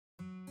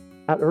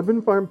At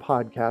Urban Farm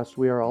Podcast,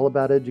 we are all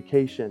about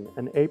education,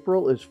 and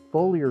April is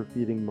foliar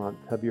feeding month.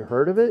 Have you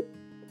heard of it?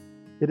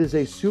 It is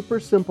a super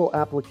simple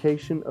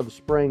application of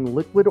spraying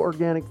liquid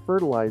organic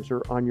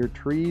fertilizer on your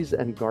trees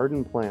and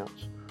garden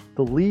plants.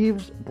 The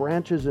leaves,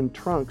 branches, and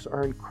trunks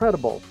are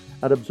incredible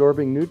at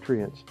absorbing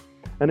nutrients.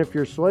 And if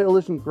your soil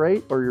isn't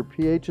great or your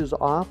pH is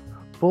off,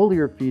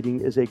 foliar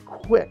feeding is a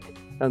quick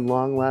and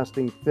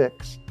long-lasting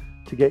fix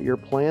to get your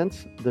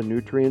plants the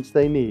nutrients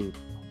they need.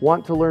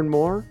 Want to learn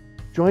more?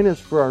 Join us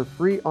for our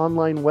free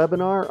online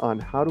webinar on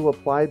how to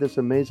apply this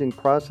amazing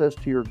process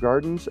to your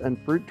gardens and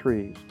fruit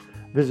trees.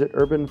 Visit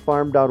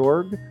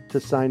urbanfarm.org to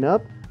sign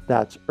up.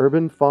 That's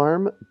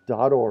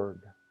urbanfarm.org.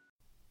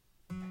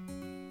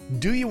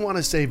 Do you want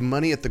to save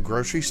money at the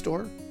grocery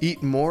store,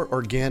 eat more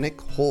organic,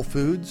 whole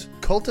foods,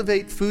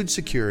 cultivate food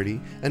security,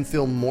 and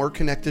feel more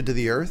connected to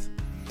the earth?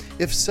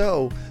 If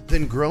so,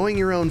 then growing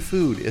your own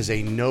food is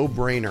a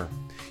no-brainer.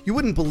 You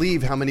wouldn't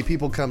believe how many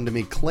people come to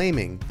me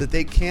claiming that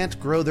they can't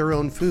grow their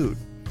own food.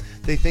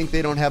 They think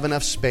they don't have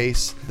enough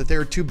space, that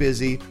they're too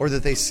busy, or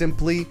that they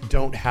simply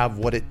don't have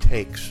what it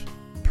takes.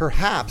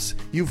 Perhaps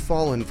you've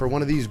fallen for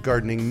one of these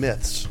gardening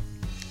myths.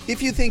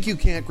 If you think you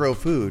can't grow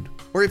food,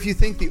 or if you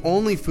think the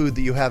only food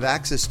that you have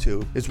access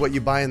to is what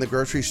you buy in the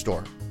grocery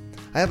store,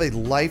 I have a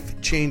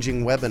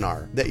life-changing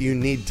webinar that you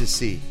need to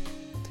see.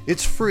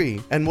 It's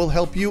free and will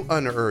help you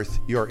unearth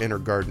your inner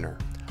gardener.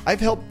 I've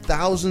helped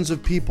thousands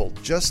of people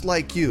just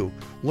like you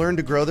learn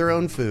to grow their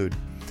own food,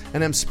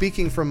 and I'm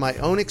speaking from my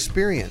own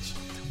experience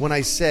when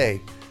I say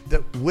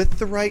that with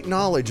the right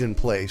knowledge in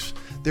place,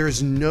 there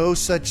is no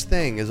such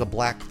thing as a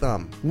black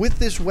thumb. With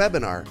this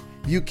webinar,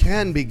 you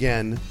can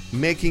begin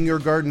making your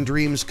garden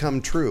dreams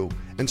come true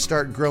and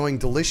start growing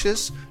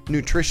delicious,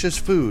 nutritious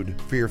food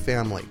for your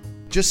family.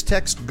 Just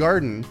text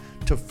GARDEN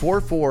to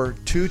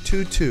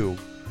 44222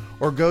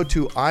 or go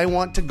to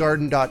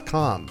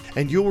iwanttogarden.com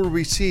and you will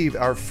receive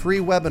our free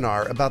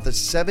webinar about the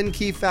 7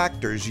 key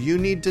factors you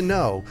need to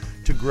know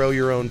to grow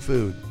your own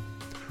food.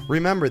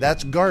 Remember,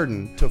 that's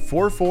GARDEN to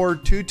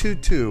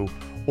 44222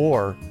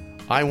 or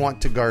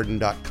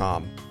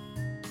iwanttogarden.com.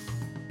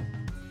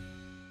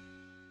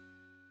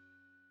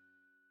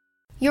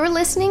 You're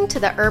listening to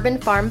the Urban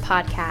Farm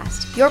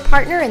Podcast, your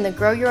partner in the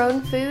Grow Your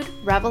Own Food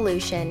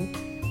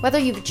revolution. Whether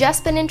you've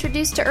just been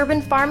introduced to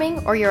urban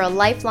farming or you're a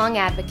lifelong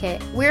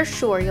advocate, we're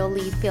sure you'll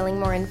leave feeling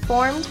more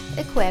informed,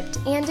 equipped,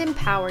 and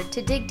empowered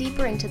to dig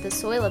deeper into the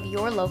soil of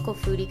your local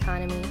food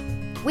economy.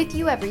 With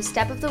you every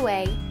step of the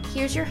way,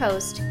 here's your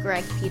host,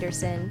 Greg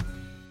Peterson.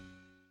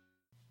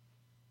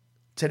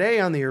 Today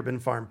on the Urban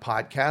Farm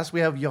Podcast,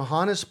 we have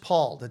Johannes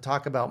Paul to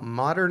talk about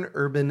modern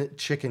urban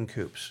chicken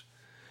coops.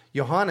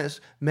 Johannes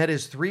met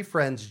his 3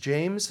 friends,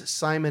 James,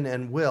 Simon,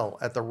 and Will,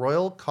 at the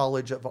Royal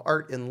College of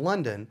Art in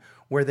London,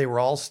 where they were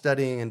all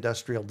studying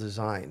industrial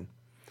design.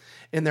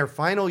 In their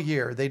final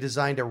year, they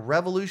designed a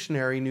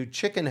revolutionary new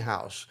chicken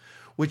house,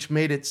 which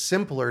made it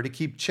simpler to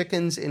keep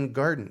chickens in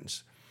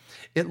gardens.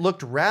 It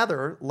looked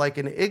rather like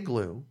an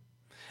igloo,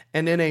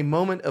 and in a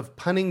moment of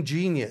punning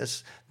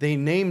genius, they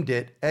named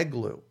it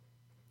Eggloo.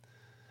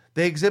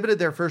 They exhibited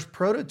their first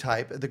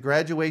prototype at the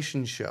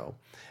graduation show,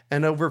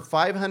 and over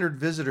 500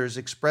 visitors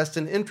expressed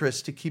an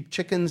interest to keep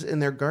chickens in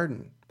their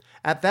garden.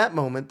 At that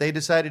moment, they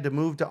decided to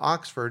move to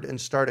Oxford and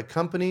start a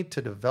company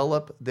to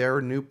develop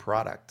their new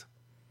product.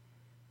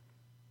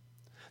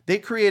 They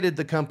created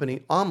the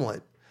company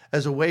Omelette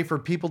as a way for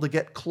people to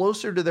get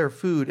closer to their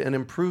food and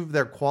improve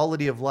their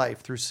quality of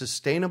life through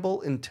sustainable,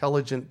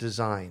 intelligent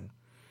design.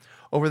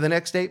 Over the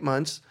next 8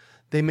 months,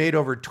 they made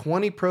over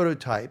 20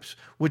 prototypes,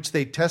 which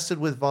they tested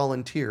with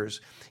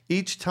volunteers,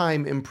 each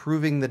time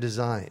improving the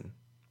design.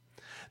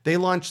 They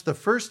launched the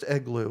first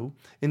Eggloo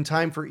in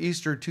time for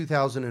Easter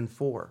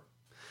 2004.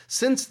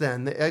 Since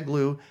then, the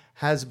Eggloo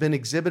has been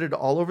exhibited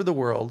all over the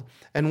world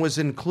and was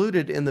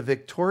included in the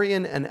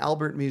Victorian and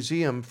Albert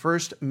Museum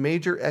first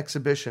major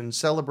exhibition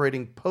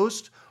celebrating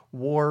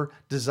post-war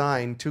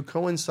design to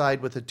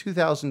coincide with the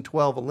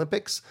 2012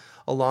 Olympics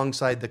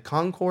alongside the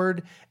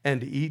Concorde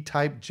and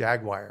E-Type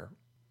Jaguar.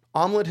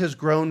 Omelette has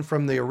grown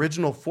from the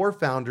original 4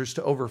 founders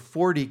to over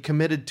 40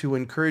 committed to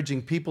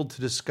encouraging people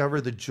to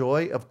discover the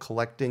joy of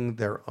collecting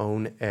their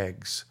own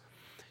eggs.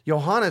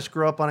 Johannes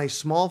grew up on a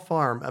small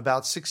farm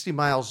about 60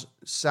 miles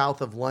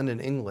south of London,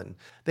 England.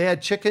 They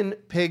had chicken,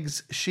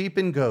 pigs, sheep,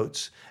 and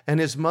goats, and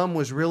his mom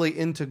was really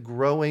into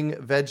growing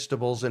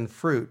vegetables and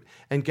fruit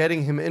and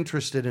getting him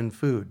interested in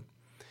food.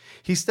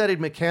 He studied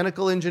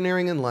mechanical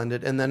engineering in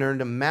London and then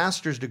earned a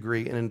master's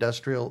degree in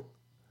industrial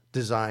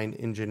design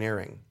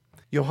engineering.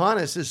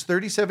 Johannes is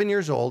 37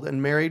 years old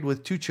and married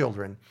with 2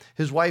 children.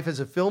 His wife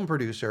is a film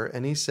producer,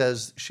 and he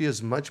says she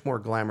is much more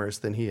glamorous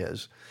than he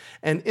is.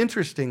 And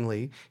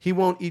interestingly, he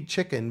won't eat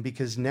chicken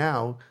because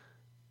now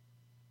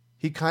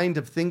he kind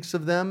of thinks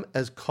of them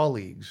as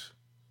colleagues.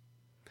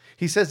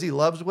 He says he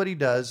loves what he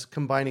does,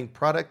 combining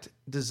product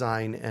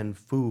design and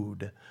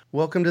food.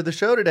 Welcome to the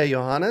show today,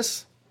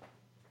 Johannes.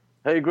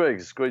 Hey, Greg.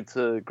 It's great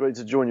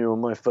to join you on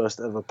my first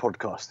ever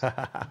podcast.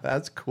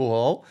 That's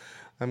cool.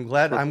 I'm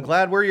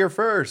glad we're your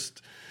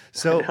first.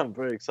 So I'm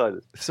very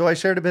excited. So I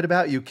shared a bit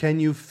about you. Can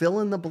you fill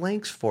in the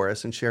blanks for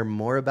us and share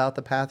more about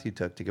the path you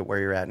took to get where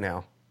you're at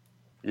now?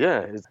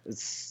 Yeah, it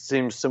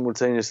seems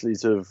simultaneously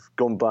to have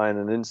gone by in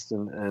an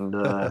instant, and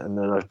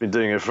then I've been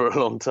doing it for a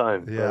long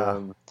time. Yeah.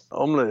 But,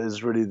 omelette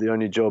is really the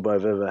only job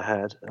I've ever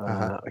had.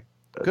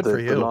 Good for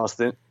you. The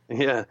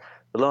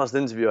last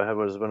interview I had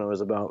was when I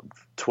was about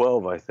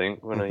 12, I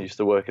think, when I used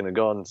to work in a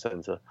garden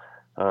centre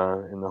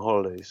in the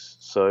holidays.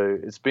 So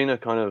it's been a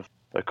kind of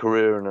a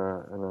career and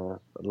a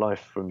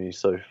life for me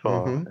so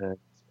far. And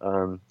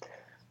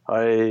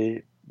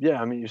I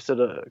mean, you've said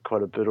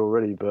quite a bit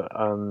already, but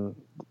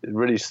it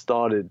really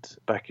started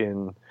back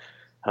in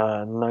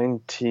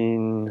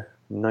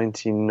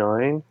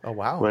 1999. Oh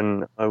wow!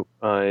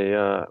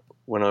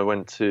 When I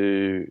went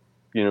to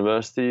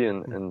university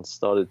and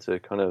started to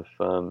kind of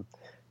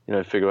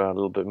figure out a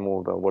little bit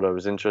more about what I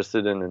was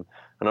interested in, and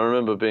I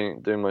remember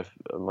doing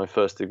my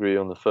first degree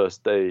on the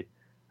first day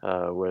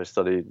where I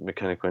studied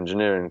mechanical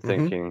engineering,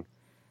 thinking,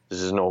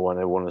 this is not what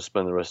I want to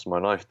spend the rest of my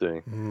life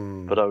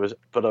doing. But I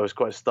was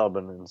quite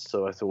stubborn, and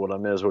so I thought, well, I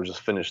may as well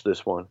just finish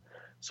this one.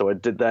 So I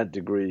did that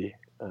degree,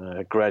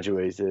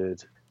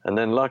 graduated, and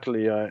then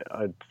luckily I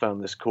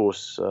found this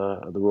course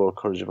at the Royal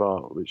College of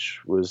Art, which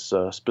was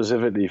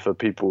specifically for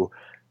people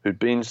who'd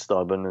been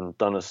stubborn and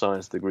done a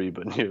science degree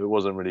but knew it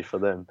wasn't really for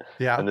them.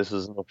 Yeah. And this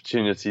was an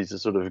opportunity to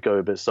sort of go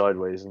a bit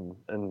sideways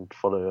and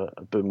follow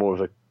a bit more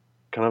of a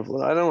kind of,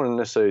 I don't want to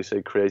necessarily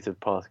say creative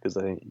path, because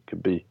I think you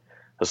could be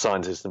a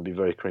scientist and be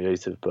very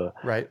creative, but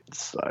right.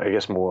 It's, I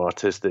guess, more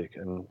artistic.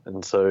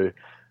 And so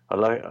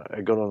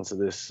I got onto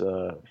this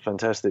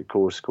fantastic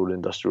course called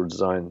Industrial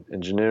Design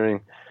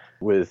Engineering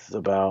with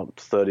about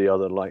 30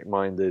 other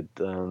like-minded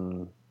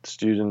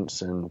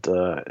students, and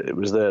it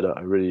was there that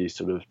I really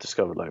sort of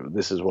discovered, like,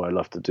 this is what I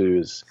love to do,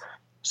 is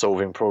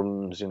solving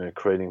problems,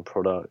 creating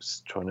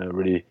products, trying to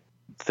really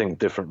think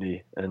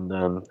differently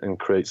and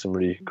create some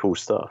really cool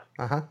stuff.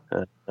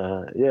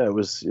 It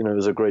was it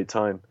was a great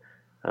time.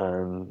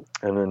 And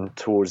then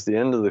towards the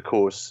end of the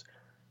course,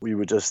 there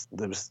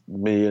was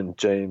me and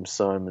James,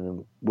 Simon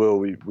and Will,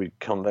 we'd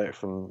come back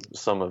from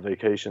summer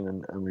vacation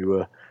and we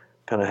were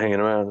kind of hanging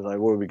around, like,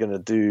 what are we going to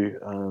do,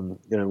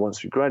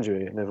 once we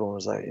graduate? And everyone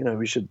was like,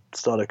 we should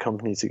start a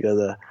company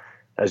together,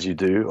 as you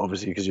do,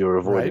 obviously, because you're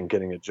avoiding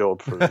getting a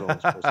job for as long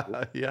as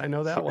possible. Yeah, I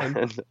know that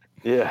one.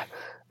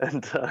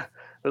 And I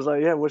was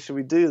like, yeah, what should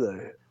we do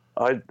though?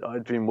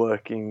 I'd been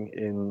working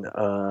in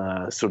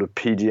sort of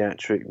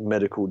pediatric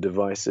medical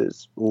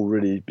devices, all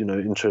really,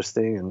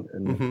 interesting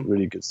and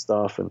really good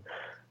stuff. And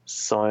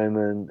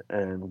Simon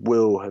and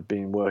Will had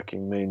been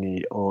working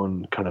mainly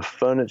on kind of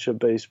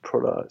furniture-based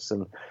products.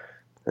 And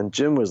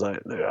Jim was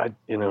like, I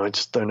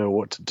just don't know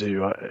what to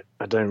do.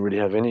 I don't really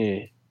have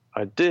any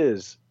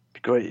ideas.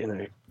 It'd be great,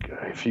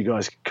 if you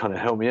guys could kind of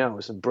help me out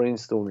with some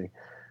brainstorming.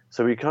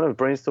 So we kind of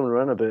brainstormed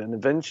around a bit, and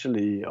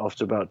eventually,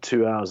 after about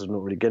 2 hours of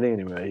not really getting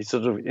anywhere, he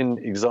sort of, in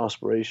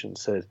exasperation,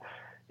 said,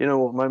 you know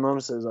what, my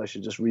mum says I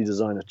should just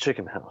redesign a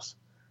chicken house.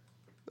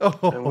 Oh.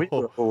 And we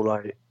were all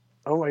like,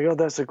 oh my God,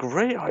 that's a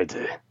great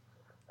idea.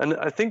 And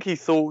I think he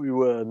thought we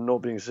were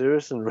not being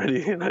serious and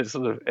really,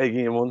 sort of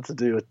egging him on to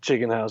do a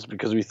chicken house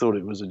because we thought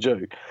it was a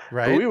joke.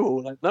 Right. But we were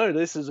all like, no,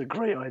 this is a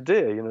great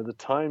idea. The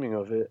timing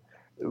of it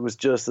was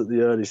just at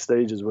the early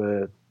stages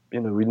where,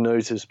 we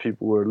noticed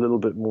people were a little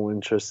bit more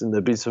interested.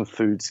 There'd been some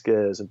food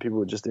scares and people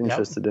were just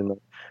interested in,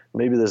 like,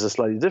 maybe there's a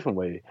slightly different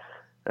way.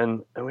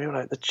 And we were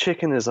like, the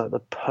chicken is like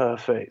the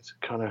perfect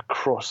kind of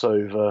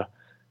crossover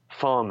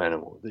farm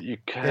animal that you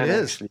can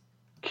actually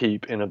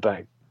keep in a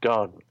back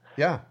garden.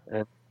 Yeah.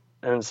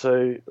 And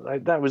so,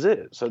 like, that was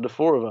it. So the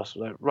four of us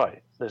were like,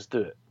 right, let's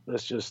do it.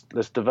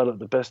 Let's develop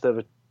the best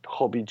ever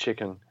hobby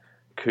chicken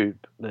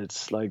coop.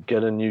 Let's, like,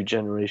 get a new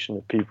generation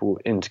of people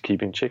into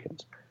keeping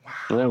chickens. Wow.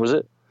 And that was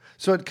it.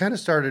 So it kind of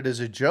started as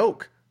a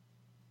joke.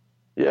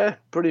 Yeah,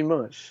 pretty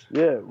much.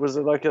 Yeah, it was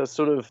like a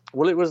sort of,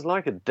 it was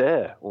like a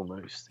dare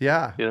almost.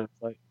 Yeah.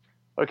 Like,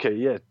 okay,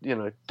 yeah,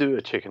 do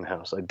a chicken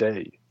house, I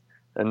dare you.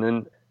 And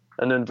then,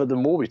 but the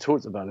more we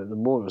talked about it, the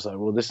more it was like,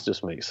 well, this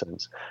just makes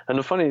sense. And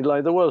the funny,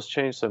 like, the world's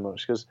changed so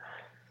much, because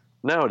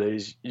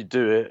nowadays you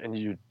do it and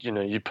you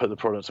put the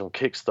product on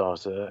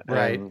Kickstarter,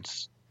 right. And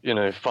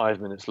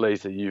 5 minutes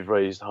later you've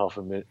raised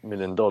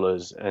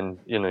 $500,000 and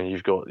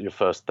you've got your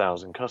first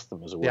 1,000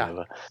 customers or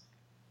whatever. Yeah.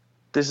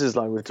 This is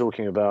like we're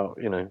talking about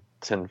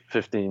 10,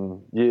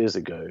 15 years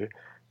ago.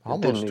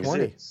 Almost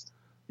 20. Exist.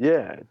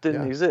 Yeah, it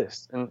didn't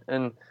exist,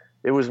 and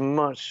it was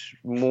much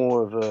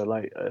more of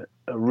a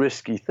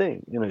risky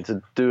thing,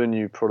 to do a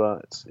new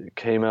product. It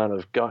came out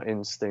of gut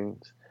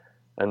instinct,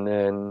 and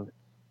then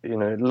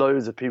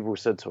loads of people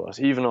said to us,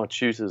 even our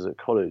tutors at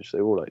college,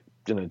 they were all like,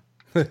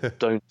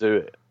 don't do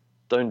it.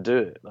 Don't do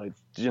it. Like,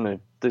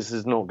 this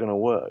is not going to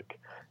work.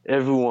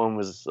 Everyone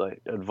was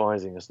like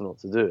advising us not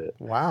to do it.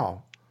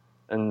 Wow.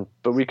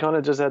 But we kind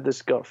of just had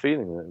this gut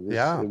feeling that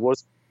it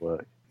wasn't going to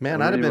work.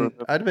 Man, I'd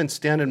have been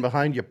standing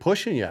behind you,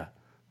 pushing you.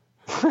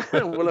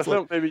 Well, I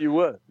felt maybe you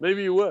were.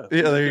 Maybe you were.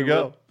 Yeah, there you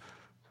go.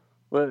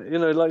 But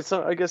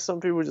I guess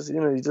some people just,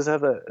 you just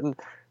have that.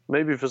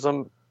 maybe for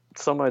some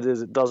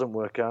ideas it doesn't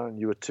work out and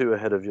you were too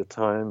ahead of your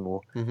time,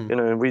 or Mm-hmm.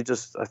 and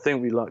I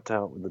think we lucked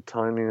out with the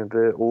timing a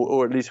bit,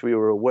 or at least we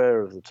were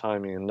aware of the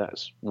timing, and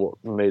that's what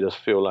made us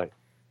feel like,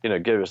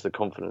 gave us the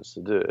confidence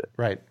to do it.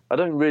 Right. I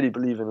don't really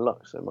believe in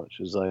luck so much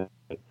as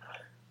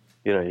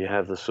you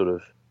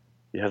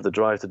have the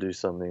drive to do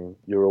something.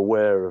 You're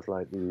aware of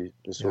like the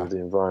sort of the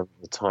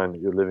environment, the time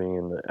that you're living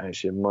in, that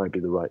actually it might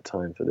be the right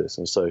time for this.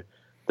 And so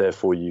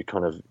therefore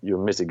you're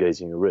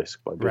mitigating a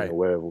risk by being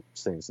aware of all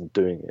these things and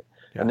doing it.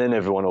 Yeah. And then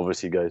everyone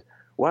obviously goes,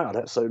 wow,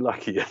 that's so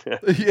lucky.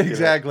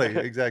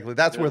 Exactly.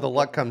 That's where the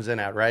luck comes in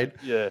at, right?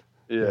 Yeah.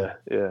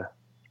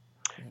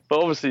 But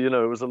obviously, it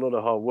was a lot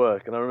of hard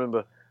work. And I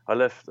remember I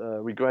left,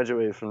 we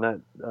graduated from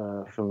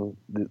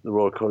the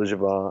Royal College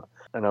of Art,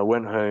 and I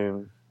went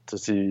home to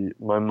see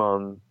my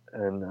mum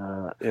and,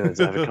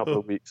 to have a couple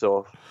of weeks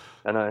off.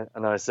 And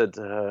I said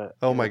to her,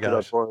 oh my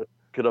gosh,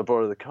 could I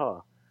borrow the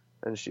car?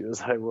 And she was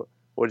like,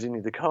 what do you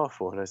need the car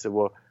for? And I said,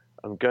 well,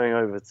 I'm going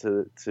over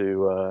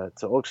to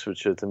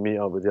Oxfordshire to meet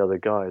up with the other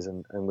guys,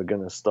 and we're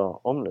going to start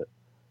Omelette.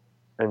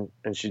 And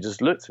she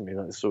just looked at me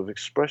like this sort of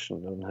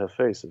expression on her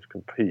face of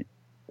complete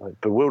like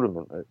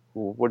bewilderment. Like,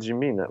 well, what do you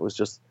mean? I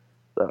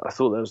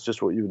thought that was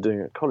just what you were doing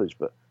at college,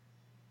 but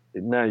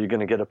now you're going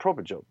to get a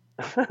proper job.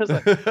 I was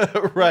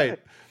like, right.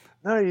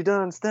 No, you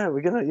don't understand.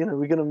 We're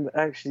gonna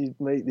actually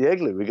make the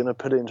igloo. We're gonna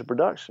put it into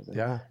production.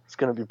 Yeah, it's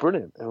gonna be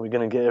brilliant, and we're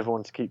gonna get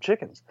everyone to keep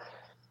chickens.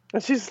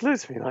 And she just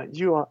looked at me like,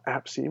 you are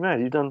absolutely mad.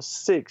 You've done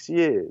 6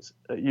 years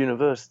at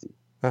university,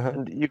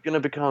 and you're going to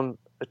become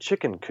a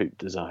chicken coop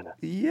designer.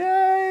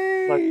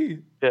 Yay!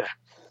 Yeah.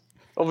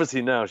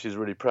 Obviously now she's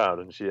really proud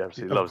and she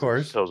absolutely loves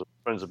it. She tells her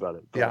friends about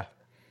it. But,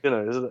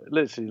 it's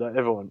literally like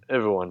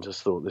everyone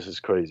just thought this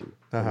is crazy.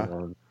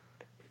 And,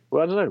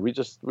 well, I don't know. We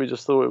just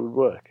thought it would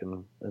work,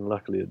 and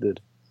luckily it did.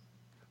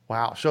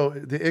 Wow. So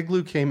the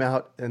igloo came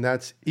out, and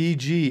that's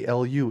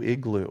EGLU,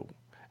 igloo.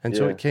 And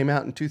so it came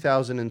out in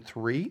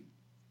 2003?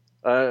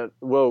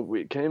 Well,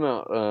 it came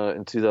out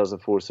in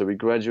 2004, so we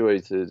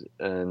graduated,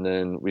 and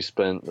then we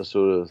spent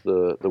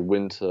the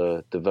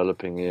winter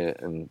developing it,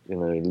 and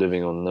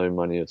living on no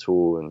money at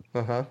all, and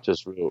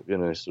just real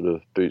sort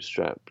of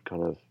bootstrap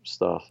kind of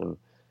stuff, and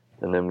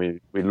then we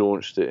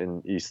launched it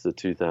in Easter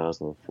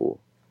 2004,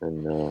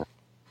 and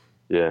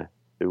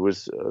it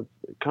was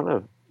kind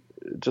of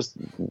just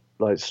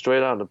like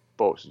straight out of the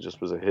box. It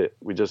just was a hit.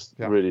 We just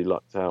really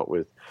lucked out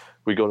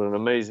we got an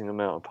amazing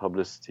amount of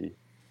publicity.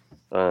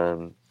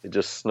 It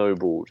just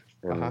snowballed,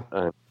 and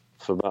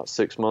for about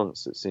 6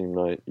 months it seemed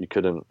like you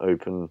couldn't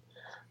open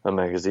a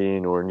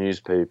magazine or a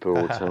newspaper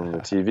or turn on the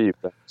TV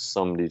without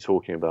somebody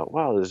talking about,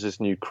 wow, there's this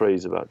new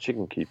craze about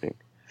chicken keeping.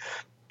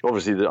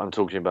 Obviously, I'm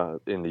talking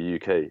about in the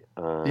UK.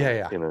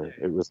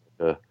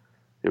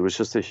 It was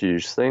just a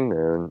huge thing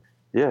there, and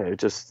it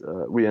just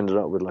we ended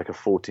up with like a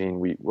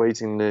 14-week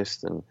waiting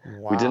list, and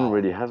we didn't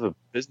really have a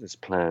business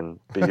plan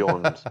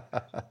beyond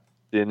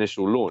the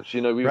initial launch.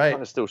 We were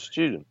kind of still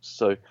students,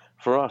 so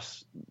for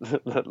us,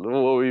 what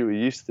we were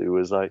used to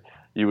was like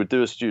you would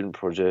do a student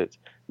project,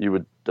 you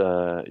would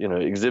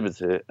exhibit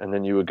it, and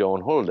then you would go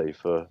on holiday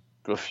for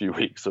a few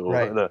weeks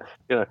or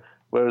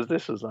whereas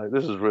this was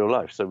real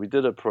life. So we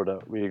did a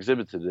product, we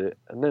exhibited it,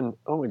 and then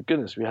oh my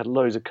goodness, we had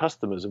loads of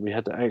customers, and we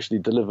had to actually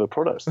deliver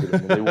products to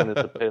them, and they wanted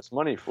to pay us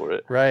money for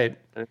it. Right.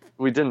 And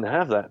we didn't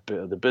have that bit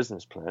of the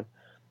business plan.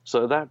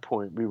 So at that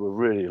point, we were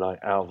really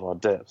like out of our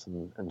depth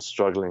and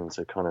struggling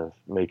to kind of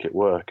make it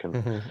work.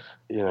 And,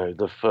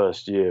 the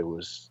first year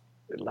was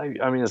like,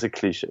 I mean, it's a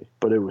cliche,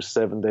 but it was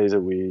 7 days a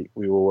week.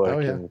 We were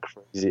working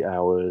crazy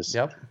hours.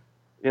 Yep.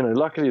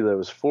 Luckily there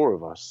was 4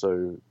 of us.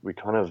 So we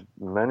kind of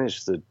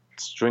managed to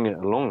string it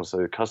along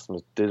so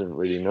customers didn't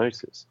really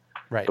notice.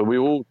 Right. But we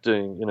were all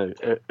doing,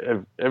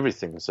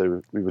 everything.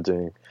 So we were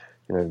doing,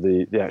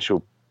 the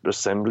actual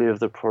assembly of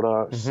the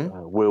products.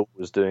 Will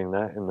was doing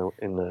that in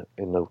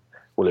the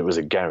well, it was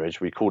a garage.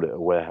 We called it a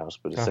warehouse,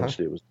 but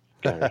essentially it was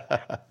a garage.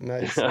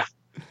 Nice.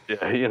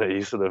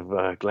 He sort of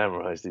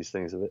glamorized these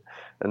things a bit.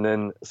 And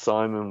then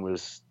Simon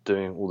was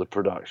doing all the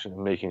production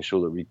and making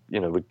sure that we,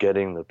 were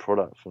getting the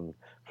product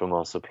from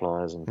our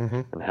suppliers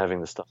and having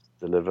the stuff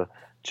to deliver.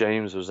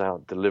 James was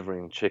out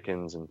delivering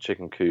chickens and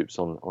chicken coops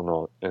in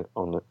our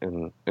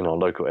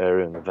local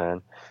area in the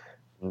van.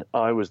 And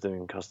I was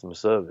doing customer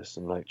service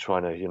and like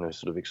trying to,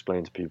 sort of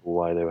explain to people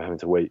why they were having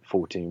to wait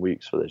 14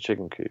 weeks for their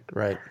chicken coop.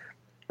 Right.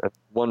 And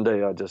one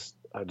day I just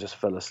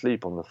fell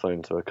asleep on the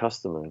phone to a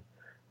customer.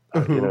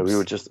 And, we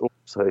were just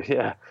also,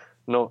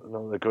 not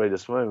the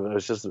greatest moment. I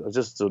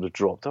just sort of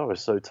dropped off. I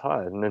was so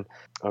tired. And then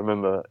I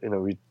remember,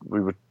 we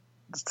were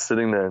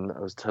sitting there and I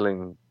was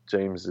telling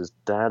James's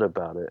dad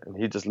about it. And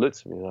he just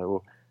looked at me like,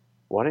 well,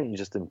 why don't you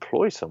just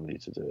employ somebody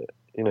to do it?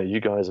 You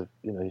guys have,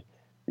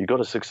 you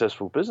got a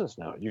successful business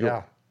now. You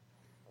got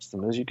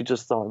customers. You could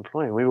just start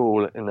employing. We were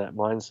all in that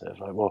mindset,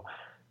 like, well,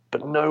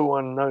 but no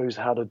one knows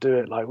how to do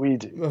it like we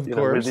do. Of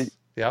course. We're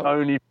the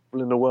only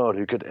people in the world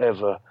who could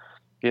ever,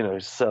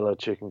 sell a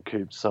chicken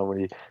coop to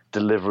somebody,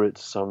 deliver it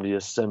to somebody,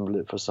 assemble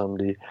it for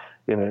somebody.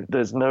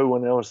 There's no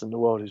one else in the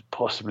world who's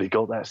possibly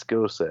got that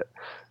skill set.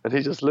 And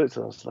he just looked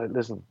at us like,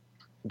 listen,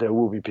 there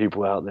will be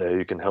people out there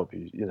who can help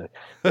you.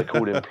 They're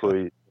called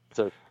employees.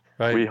 So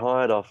Right. we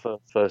hired our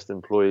first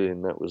employee,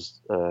 and that was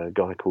a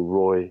guy called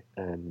Roy,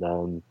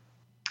 and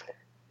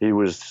he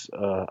was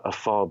a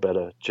far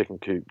better chicken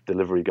coop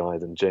delivery guy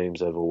than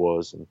James ever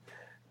was.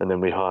 And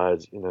then we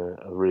hired,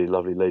 a really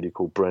lovely lady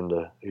called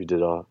Brenda who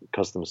did our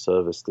customer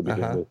service to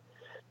begin with.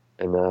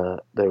 And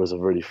there was a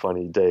really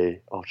funny day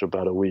after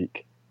about a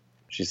week.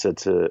 She said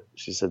to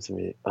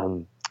me,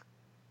 I'm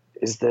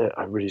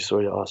really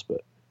sorry to ask,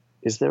 but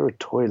is there a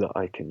toilet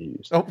I can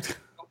use? Oh.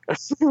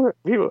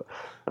 We were,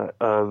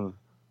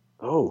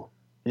 oh,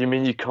 you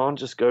mean you can't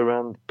just go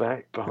around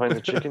back behind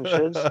the chicken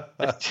sheds?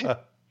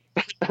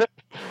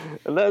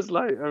 And that's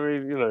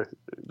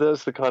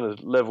that's the kind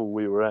of level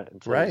we were at in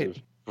terms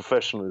of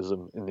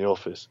professionalism in the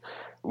office.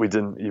 We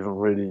didn't even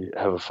really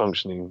have a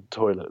functioning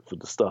toilet for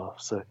the staff.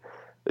 So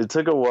it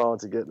took a while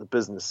to get the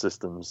business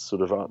systems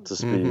sort of up to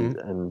speed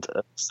and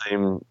at the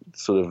same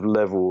sort of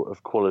level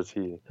of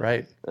quality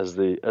as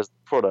the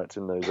product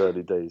in those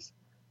early days.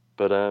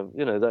 But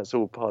that's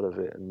all part of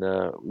it,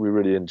 and we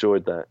really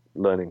enjoyed that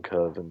learning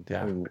curve,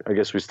 and I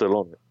guess we're still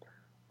on it.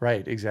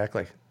 Right,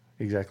 exactly.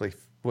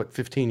 What,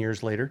 15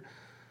 years later?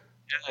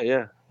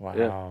 Yeah. Wow.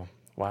 Yeah.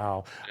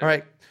 Wow. All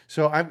right.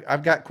 So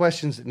I've got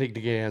questions that need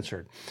to get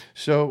answered.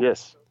 So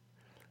yes,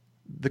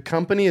 the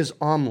company is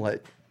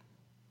Omelette.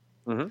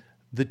 Mm-hmm.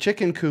 The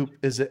chicken coop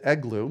is an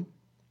Igloo.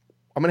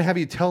 I'm going to have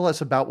you tell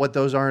us about what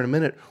those are in a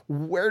minute.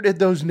 Where did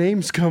those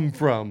names come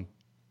from?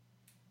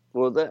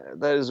 Well,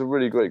 that is a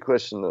really great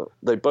question.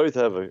 They both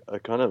have a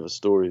kind of a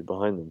story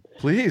behind them.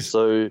 Please.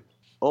 So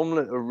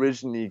Omelette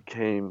originally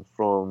came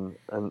from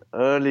an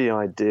early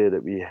idea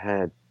that we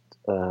had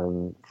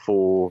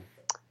for,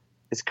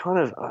 it's kind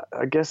of,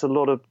 I guess a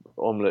lot of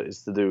Omelette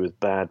is to do with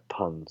bad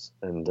puns.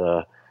 And,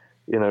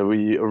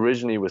 we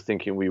originally were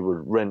thinking we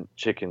would rent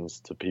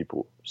chickens to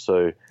people.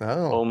 So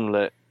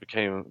Omelette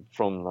came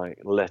from like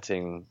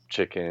letting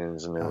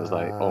chickens, and it was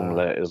like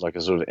omelette is like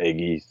a sort of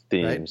eggy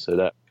theme. Right. So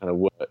that kind of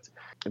worked.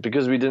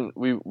 Because we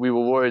were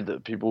worried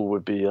that people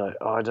would be like,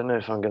 oh, I don't know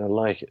if I'm going to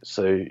like it.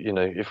 So,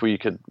 if we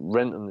could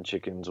rent them the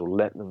chickens or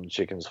let them the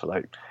chickens for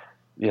like,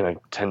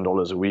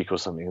 $10 a week or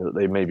something, that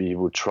they maybe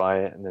would try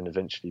it and then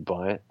eventually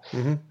buy it.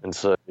 Mm-hmm. And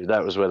so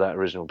that was where that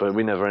original, but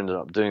we never ended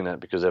up doing that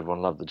because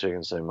everyone loved the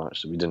chicken so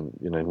much that we didn't,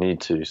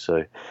 need to.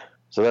 So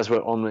that's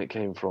where Omelette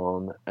came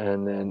from.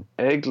 And then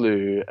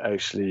Igloo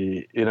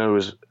actually,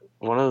 was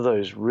one of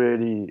those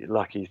really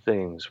lucky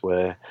things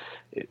where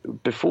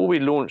before we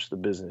launched the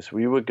business,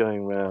 we were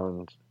going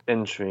around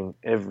entering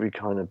every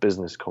kind of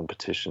business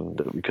competition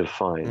that we could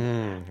find.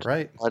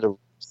 Right. To try to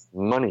raise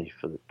money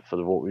for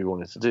what we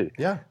wanted to do.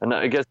 Yeah. And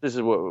I guess this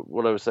is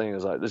what I was saying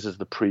is like, this is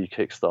the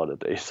pre-Kickstarter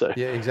day. So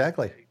yeah,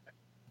 exactly.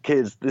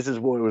 Kids, this is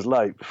what it was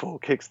like before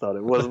Kickstarter.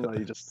 It wasn't like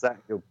you just sat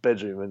in your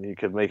bedroom and you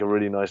could make a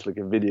really nice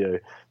looking video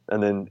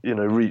and then,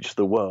 reach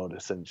the world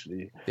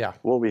essentially. Yeah.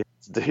 What we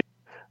had to do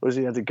was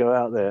you had to go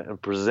out there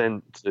and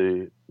present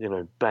to,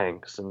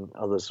 banks and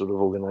other sort of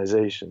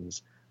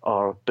organizations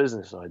our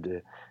business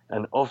idea.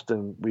 And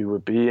often we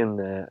would be in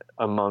there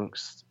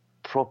amongst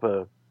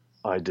proper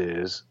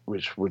ideas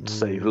which would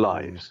save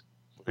lives,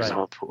 for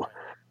example.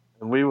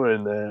 And we were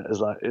in there as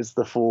like, it's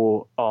the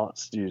 4 art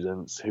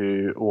students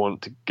who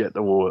want to get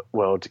the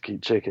world to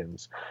keep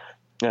chickens.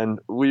 And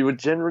we would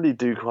generally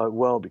do quite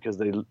well because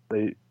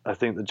I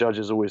think the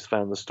judges always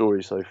found the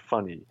story so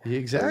funny.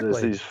 Exactly. And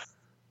there's these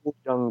 4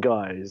 young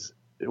guys,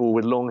 all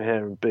with long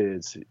hair and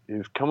beards,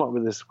 who've come up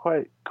with this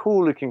quite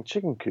cool looking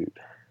chicken coop.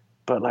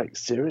 But like,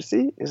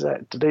 seriously,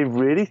 do they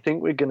really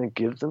think we're going to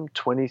give them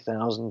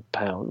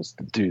 £20,000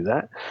 to do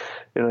that?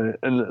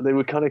 And they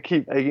would kind of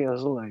keep egging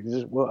us on, like,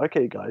 well,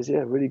 okay, guys,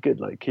 yeah, really good.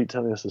 Like, keep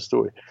telling us the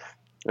story.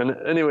 And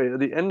anyway, at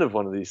the end of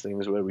one of these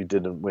things where we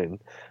didn't win,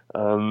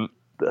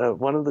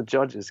 one of the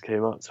judges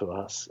came up to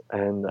us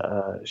and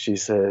she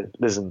said,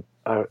 listen,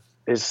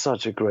 it's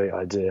such a great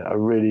idea.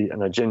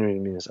 I genuinely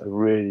mean this. I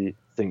really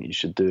think you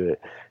should do it.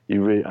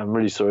 I'm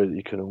really sorry that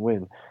you couldn't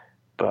win,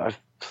 but I've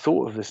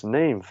thought of this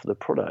name for the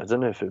product. I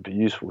don't know if it'd be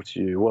useful to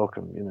you. You're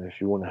welcome, if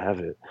you want to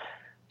have it.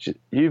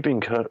 You've been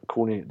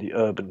calling it the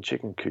urban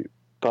chicken coop,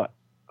 but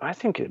I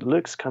think it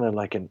looks kind of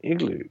like an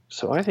igloo,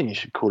 so I think you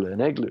should call it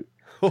an igloo.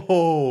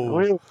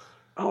 Oh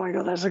my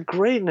God, that's a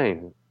great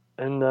name.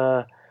 And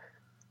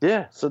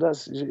so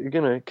that's,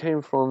 it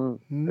came from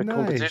a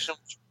competition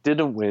which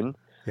didn't win.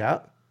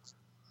 Yeah.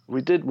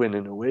 We did win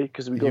in a way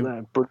because we got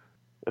that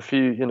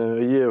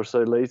a year or so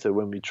later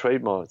when we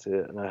trademarked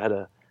it, and I had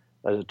a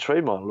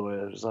trademark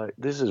lawyer. It was like,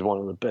 this is one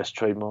of the best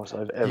trademarks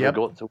I've ever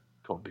got to work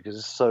on because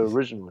it's so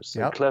original, it's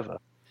so clever.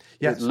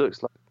 Yes.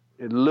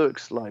 It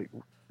looks like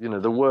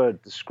the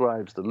word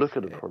describes the look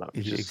of the product,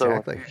 which is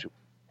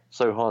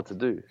so hard to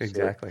do.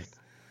 Exactly.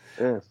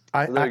 So,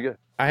 there you go.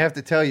 I have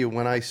to tell you,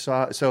 when I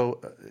saw,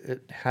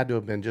 it had to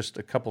have been just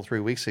 3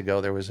 weeks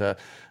ago, there was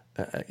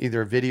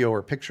either a video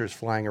or pictures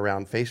flying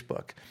around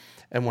Facebook.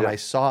 And when I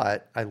saw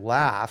it, I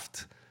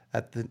laughed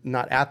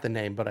not at the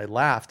name, but I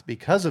laughed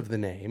because of the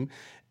name.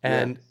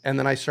 And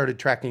then I started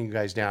tracking you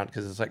guys down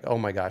because it's like, oh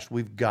my gosh,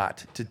 we've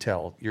got to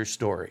tell your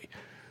story.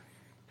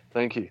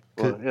 Thank you.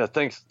 Well, yeah,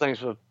 thanks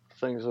for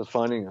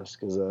finding us,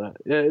 because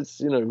yeah, it's,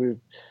 you know, we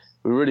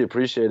really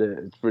appreciate it.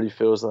 It really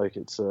feels like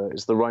it's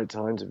the right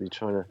time to be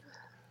trying to,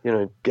 you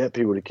know, get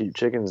people to keep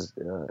chickens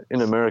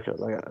in America.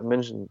 Like I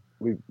mentioned,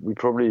 we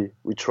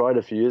tried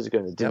a few years ago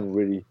and it didn't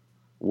really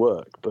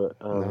work, but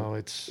No,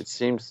 it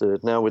seems to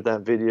now, with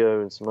that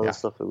video and some other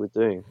stuff that we're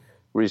doing,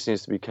 really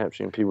seems to be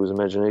capturing people's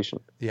imagination.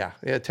 Yeah.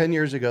 10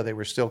 years ago, they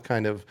were still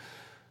kind of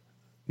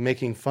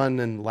making fun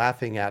and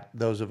laughing at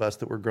those of us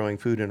that were growing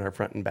food in our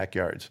front and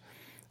backyards.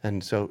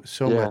 And so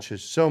much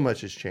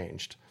has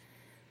changed.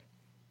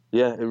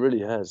 Yeah, it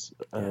really has.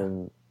 I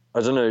don't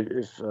know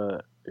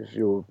if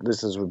your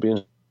listeners would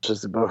be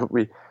interested, but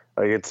we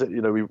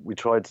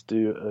tried to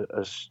do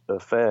a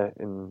fair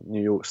in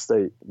New York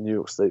State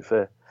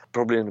Fair,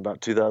 probably in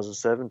about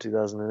 2007,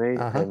 2008,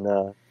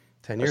 and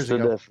 10 years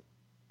ago.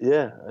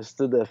 I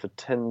stood there for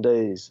 10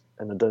 days,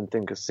 and I don't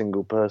think a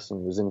single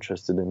person was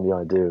interested in the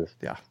idea of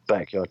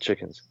backyard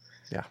chickens.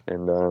 Yeah.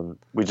 And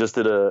we just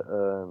did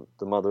the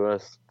Mother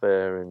Earth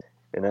Fair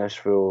in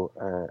Asheville.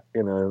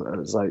 You know, it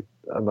was like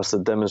I must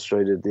have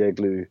demonstrated the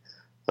igloo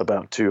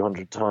about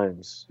 200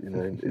 times. You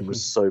know, it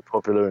was so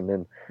popular. And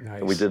then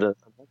we did a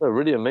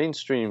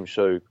mainstream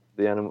show,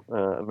 the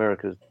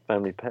America's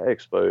Family Pet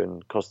Expo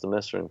in Costa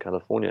Mesa in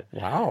California.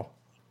 Wow.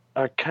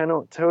 I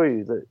cannot tell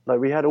you that, like,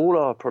 we had all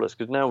our products,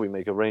 because now we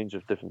make a range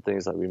of different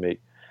things. Like we make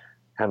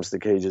hamster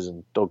cages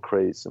and dog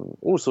crates and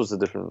all sorts of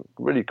different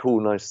really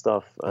cool, nice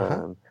stuff.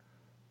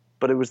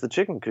 But it was the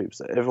chicken coops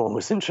that everyone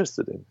was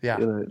interested in. Yeah.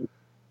 You know,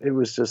 it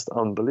was just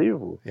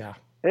unbelievable. Yeah.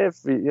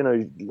 You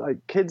know,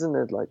 like kids in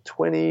their like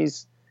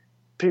 20s,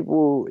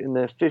 people in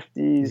their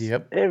 50s.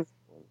 Yep.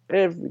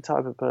 Every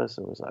type of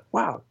person was like,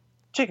 wow,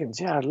 chickens.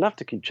 Yeah, I'd love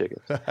to keep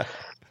chickens.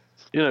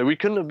 You know, we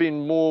couldn't have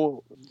been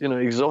more, you know,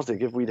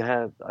 exotic if we'd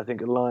had, I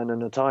think, a lion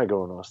and a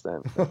tiger on our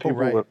stand. People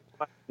were,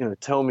 you know,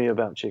 tell me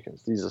about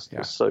chickens. These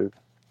are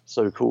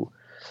so cool.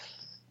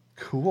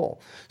 Cool.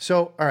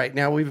 So, all right,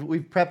 now we've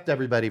prepped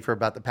everybody for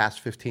about the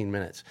past 15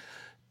 minutes.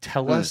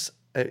 Tell us,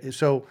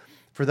 so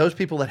for those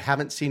people that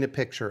haven't seen a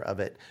picture of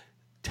it,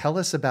 tell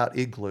us about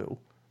Igloo.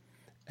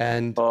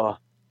 And what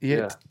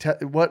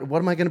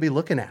am I going to be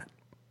looking at?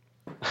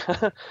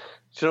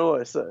 Do you know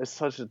what? It's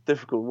such a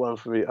difficult one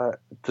for me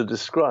to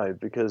describe,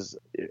 because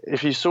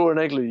if you saw an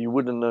igloo, you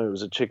wouldn't know it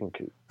was a chicken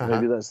coop.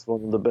 Maybe that's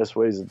one of the best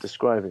ways of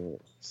describing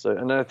it. So,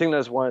 and I think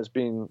that's why it's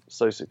been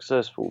so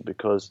successful,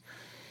 because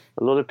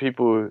a lot of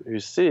people who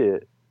see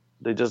it,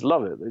 they just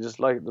love it. They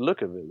just like the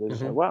look of it. They're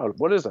just like, wow,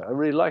 what is that? I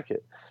really like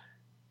it.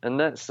 And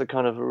that's the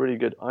kind of a really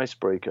good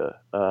icebreaker.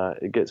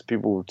 It gets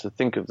people to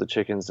think of the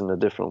chickens in a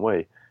different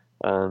way.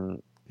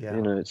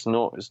 You know, it's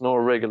not a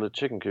regular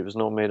chicken coop. It's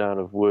not made out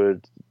of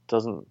wood. It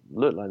doesn't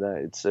look like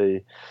that.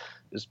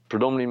 It's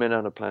predominantly made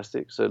out of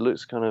plastic. So it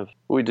looks kind of,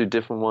 we do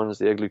different ones.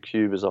 The Igloo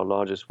Cube is our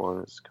largest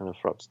one. It's kind of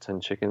for up to 10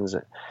 chickens.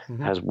 It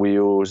has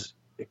wheels.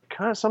 It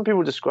kind of, some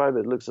people describe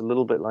it looks a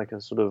little bit like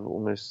a sort of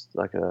almost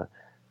like a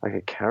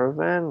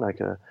caravan, like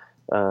a,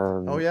 you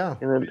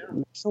know,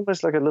 it's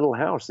almost like a little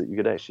house that you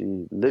could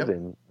actually live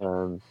in.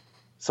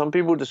 Some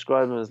people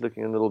describe them as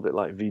looking a little bit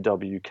like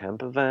VW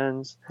camper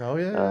vans. Oh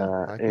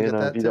yeah, I can get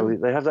that VW, too.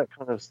 They have that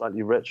kind of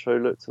slightly retro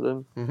look to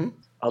them.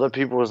 Other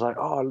people was like,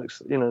 oh, it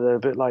looks, you know, they're a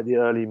bit like the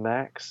early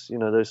Macs, you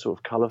know, those sort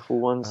of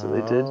colorful ones that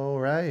they did. Oh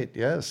right,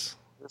 yes.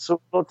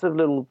 So lots of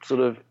little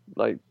sort of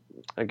like,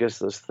 I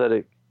guess,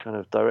 aesthetic kind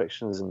of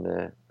directions in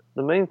there.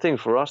 The main thing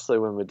for us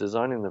though, when we're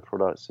designing the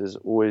products, is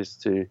always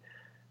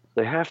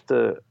they have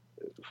to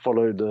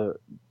follow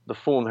the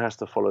form has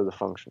to follow the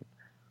function.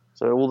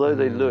 So although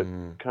they look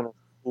kind of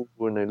cool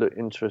and they look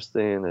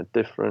interesting and they're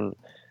different,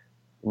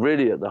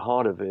 really at the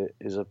heart of it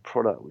is a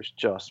product which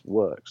just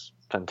works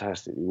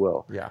fantastically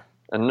well. Yeah.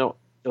 And not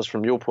just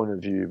from your point of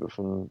view, but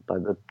from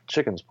like the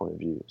chicken's point of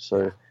view.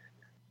 So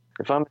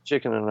if I'm a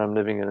chicken and I'm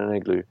living in an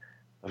igloo,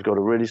 I've got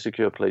a really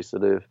secure place to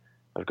live.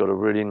 I've got a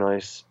really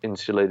nice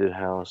insulated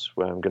house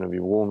where I'm going to be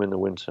warm in the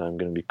winter. I'm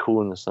going to be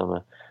cool in the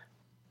summer.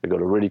 I've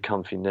got a really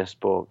comfy nest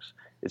box.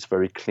 It's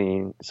very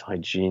clean. It's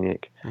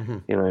hygienic.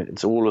 You know,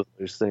 it's all of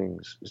those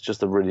things. It's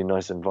just a really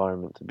nice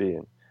environment to be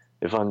in.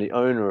 If I'm the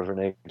owner of an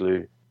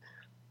igloo,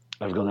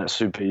 I've got that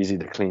super easy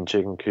to clean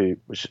chicken coop,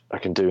 which I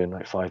can do in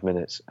like 5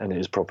 minutes, and it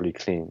is properly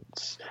clean.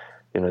 It's,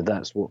 you know,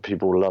 that's what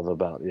people love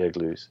about the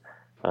igloos.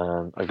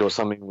 I've got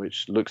something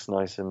which looks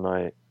nice in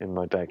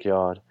my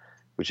backyard,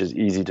 which is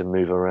easy to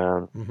move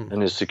around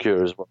and is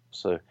secure as well.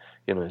 So,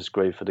 you know, it's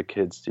great for the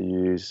kids to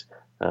use.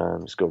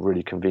 It's got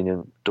really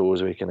convenient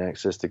doors where you can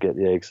access to get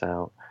the eggs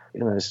out.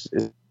 You know, it's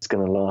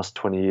going to last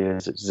 20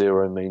 years. It's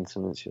zero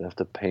maintenance. You don't have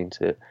to paint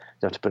it.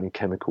 You don't have to put any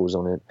chemicals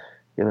on it.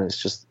 You know,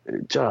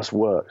 it just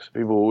works.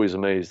 People are always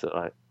amazed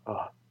that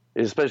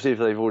especially if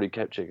they've already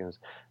kept chickens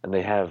and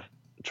they have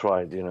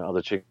tried, you know,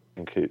 other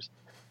chicken coops.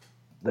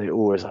 They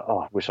always,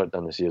 I wish I'd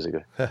done this years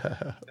ago.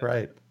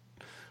 Right.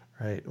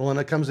 Well, and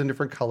it comes in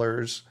different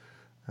colors.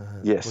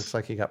 Yes. Looks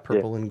like you got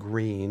purple and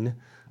green.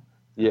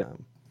 Yeah.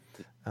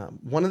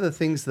 One of the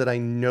things that I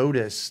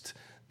noticed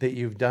that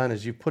you've done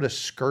is you put a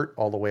skirt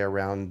all the way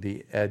around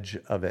the edge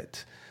of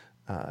it.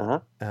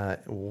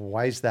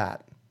 Why is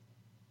that?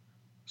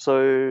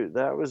 So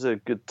that was a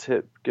good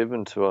tip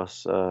given to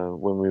us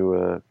when we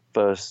were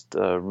first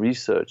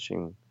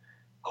researching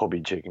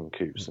hobby chicken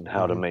coops and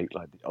how to make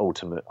like the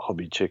ultimate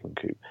hobby chicken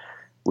coop.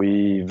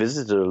 We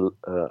visited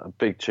a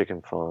big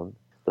chicken farm.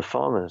 The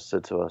farmer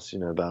said to us,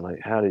 about like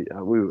I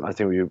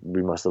think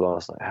we must have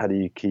asked, like, how do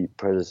you keep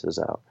predators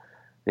out?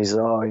 And he said,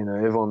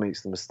 everyone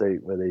makes the mistake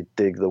where they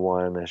dig the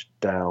wire mesh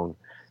down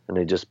and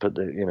they just put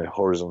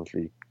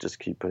horizontally, just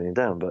keep putting it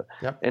down. But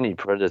any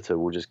predator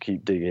will just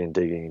keep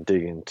digging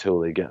until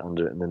they get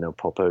under it, and then they'll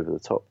pop over the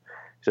top.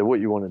 So what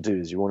you want to do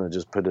is you want to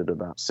just put it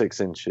about 6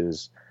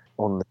 inches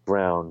on the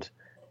ground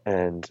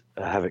and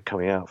have it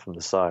coming out from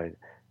the side,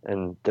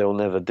 and they'll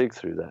never dig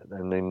through that,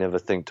 and they never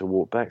think to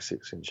walk back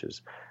 6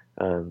 inches.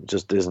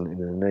 Just isn't in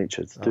their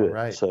nature to do it.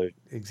 Right. So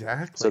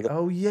exactly.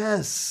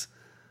 Yes,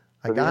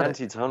 I got the it.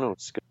 anti-tunnel.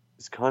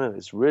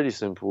 It's really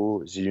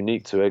simple. It's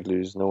unique to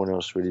Igloos. No one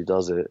else really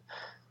does it,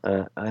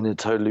 and it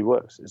totally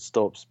works. It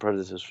stops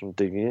predators from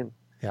digging in.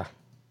 Yeah.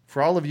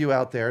 For all of you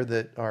out there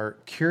that are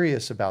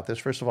curious about this,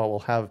 first of all, we'll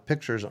have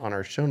pictures on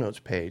our show notes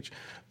page,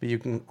 but you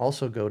can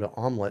also go to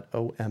omlet,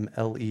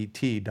 omlet.us.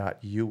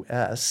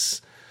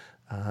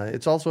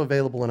 It's also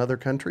available in other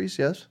countries,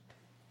 yes?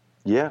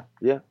 Yeah.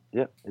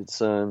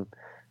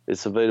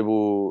 It's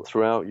available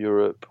throughout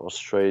Europe,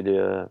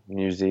 Australia,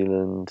 New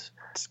Zealand.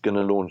 It's going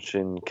to launch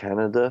in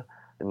Canada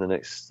in the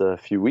next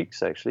few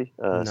weeks, actually.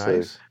 Nice.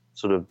 So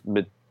sort of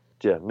mid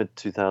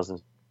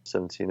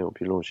 2017, it will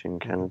be launching in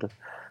Canada.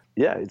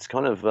 Yeah, it's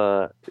kind of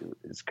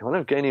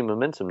gaining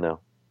momentum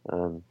now.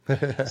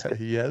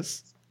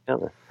 Yes. Out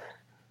there.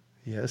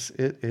 Yes,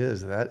 it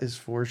is. That is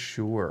for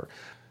sure.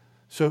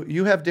 So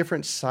you have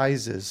different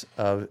sizes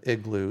of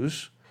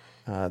igloos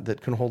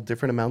that can hold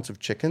different amounts of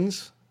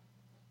chickens?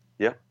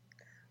 Yeah.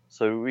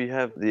 So we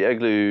have the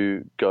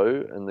Igloo Go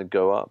and the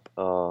Go Up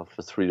for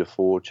 3 to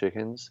 4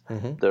 chickens.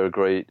 Mm-hmm. They're a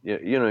great,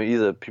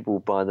 either people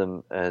buy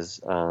them as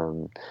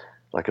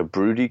like a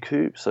broody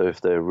coop. So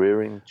if they're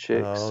rearing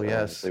chicks,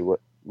 they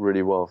work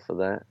really well for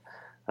that.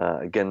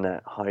 Again,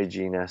 that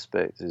hygiene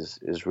aspect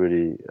is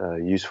really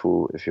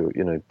useful if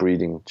you're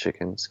breeding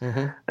chickens,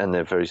 and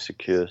they're very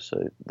secure,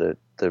 so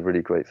they're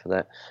really great for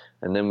that.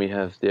 And then we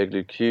have the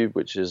Igloo Cube,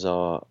 which is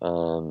our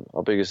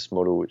biggest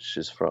model, which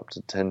is for up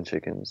to 10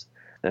 chickens,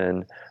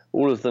 and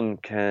all of them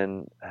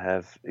can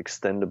have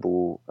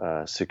extendable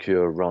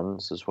secure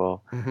runs as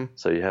well.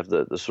 So you have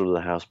the sort of the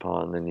house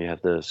part, and then you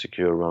have the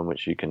secure run,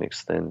 which you can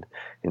extend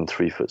in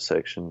 3-foot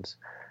sections.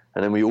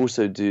 And then we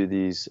also do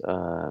these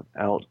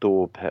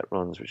outdoor pet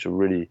runs, which are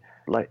really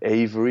like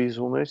aviaries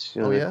almost.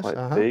 They're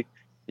quite big.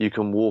 You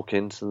can walk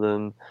into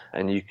them,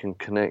 and you can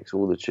connect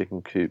all the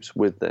chicken coops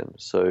with them.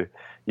 So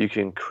you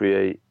can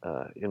create,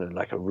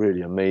 like a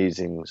really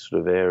amazing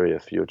sort of area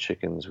for your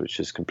chickens, which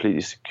is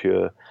completely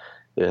secure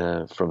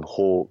from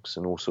hawks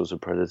and all sorts of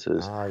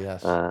predators.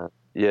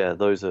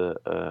 Those are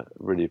a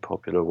really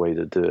popular way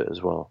to do it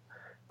as well.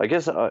 I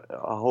guess our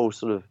whole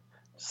sort of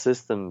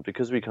system,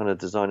 because we kind of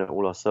design it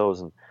all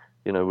ourselves and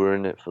we're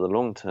in it for the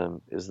long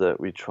term, is that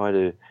we try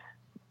to,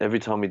 every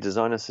time we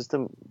design a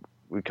system,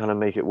 we kind of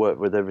make it work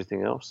with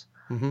everything else.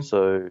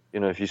 So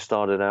if you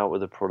started out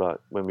with a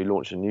product, when we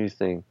launch a new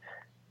thing,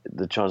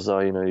 the chances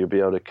are you'll be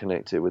able to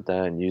connect it with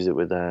that and use it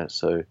with that.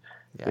 So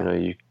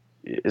the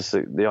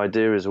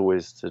idea is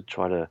always to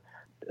try to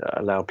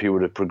allow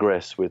people to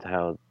progress with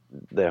how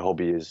their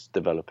hobby is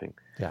developing.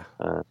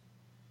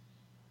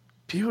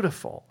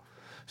 Beautiful.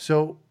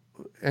 So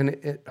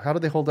how do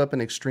they hold up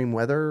in extreme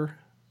weather?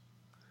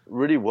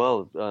 Really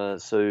well.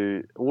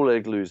 So all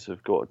igloos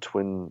have got a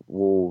twin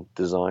wall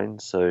design.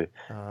 So it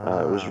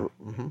was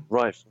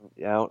right from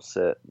the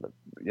outset,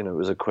 it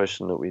was a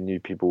question that we knew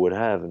people would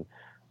have. And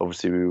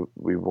obviously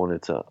we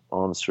wanted to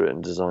answer it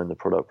and design the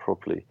product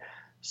properly.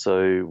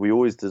 So we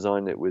always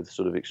designed it with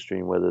sort of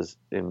extreme weathers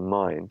in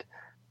mind.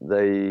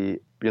 They,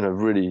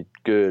 really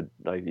good,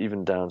 like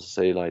even down to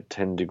say like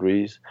 10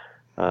 degrees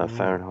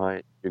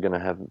Fahrenheit, you're going to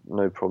have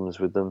no problems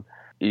with them.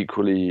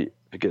 Equally,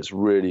 if it gets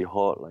really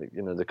hot, like,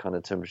 the kind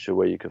of temperature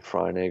where you could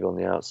fry an egg on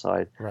the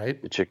outside,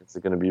 right? The chickens are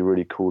going to be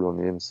really cool on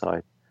the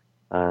inside.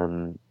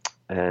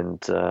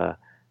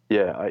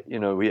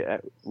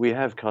 We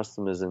have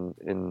customers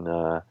in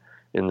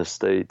the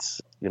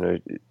States,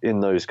 in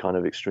those kind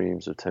of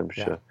extremes of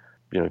temperature.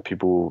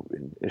 People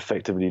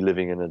effectively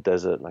living in a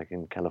desert, like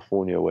in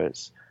California, where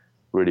it's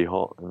really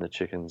hot, and the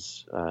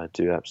chickens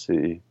do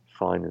absolutely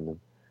fine in them.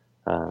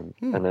 And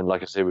then,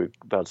 like I say, we're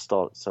about to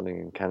start selling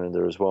in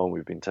Canada as well, and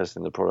we've been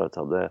testing the product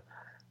up there.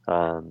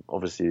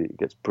 Obviously, it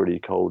gets pretty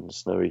cold and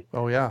snowy.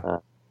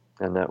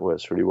 And that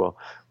works really well.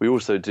 We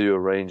also do a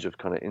range of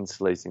kind of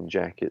insulating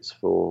jackets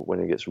for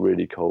when it gets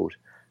really cold,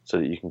 so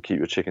that you can keep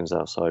your chickens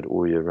outside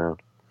all year round.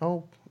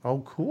 Oh,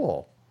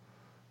 cool.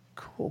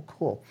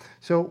 Cool.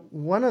 So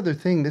one other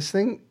thing, this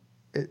thing,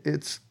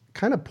 it's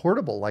kind of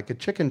portable, like a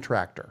chicken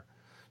tractor.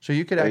 So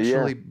you could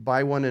actually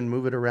buy one and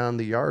move it around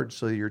the yard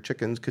so your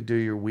chickens could do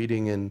your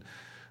weeding and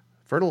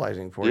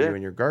fertilizing for you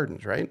in your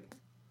gardens, right?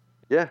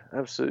 Yeah,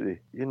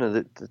 absolutely.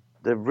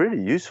 They're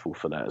really useful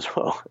for that as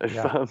well.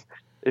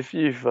 If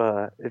you've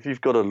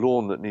got a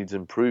lawn that needs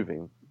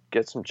improving,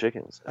 get some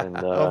chickens. And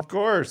Of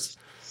course.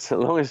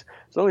 so as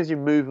long as you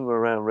move them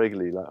around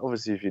regularly, like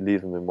obviously if you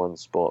leave them in one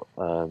spot,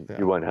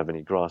 you won't have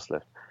any grass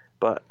left.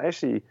 But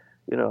actually,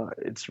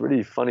 it's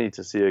really funny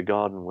to see a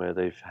garden where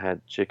they've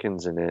had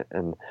chickens in it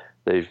and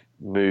they've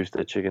moved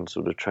their chicken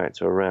sort of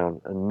tractor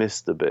around and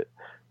missed a bit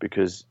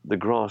because the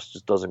grass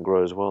just doesn't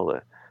grow as well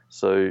there.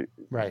 So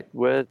right,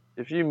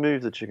 if you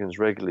move the chickens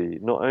regularly,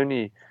 not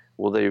only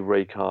will they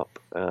rake up,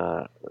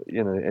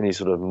 any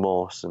sort of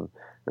moss and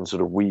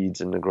sort of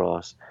weeds in the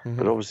grass,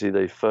 but obviously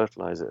they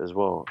fertilize it as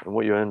well. And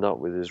what you end up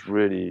with is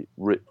really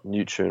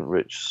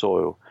nutrient-rich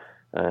soil.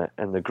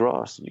 And the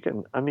grass, you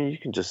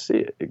can just see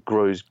it. It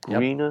grows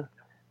greener,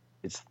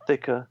 it's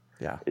thicker.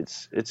 Yeah,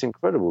 it's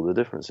incredible the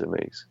difference it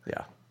makes.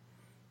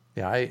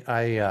 Yeah.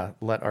 I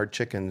let our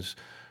chickens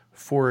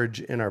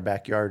forage in our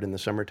backyard in the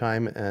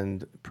summertime,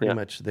 and pretty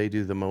much they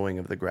do the mowing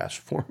of the grass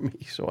for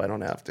me, so I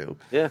don't have to.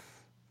 Yeah.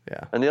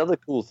 Yeah. And the other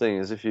cool thing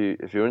is if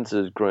you're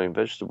into growing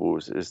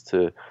vegetables, is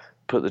to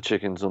put the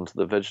chickens onto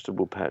the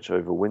vegetable patch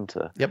over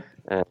winter. Yep.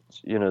 And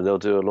they'll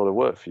do a lot of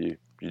work for you.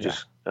 You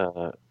just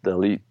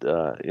they'll eat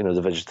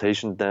the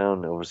vegetation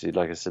down. Obviously,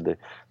 like I said,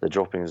 the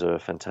droppings are a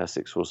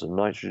fantastic source of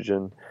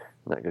nitrogen,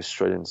 and that goes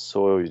straight into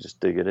soil. You just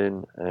dig it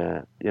in.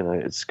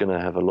 It's going to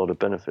have a lot of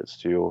benefits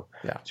to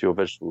your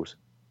vegetables.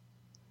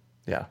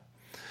 Yeah.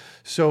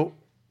 So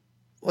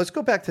let's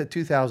go back to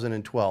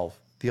 2012,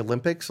 the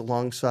Olympics,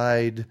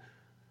 alongside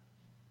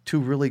two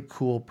really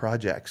cool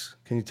projects.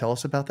 Can you tell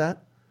us about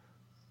that?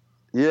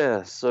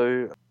 Yeah,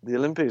 so the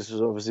Olympics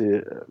was obviously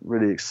a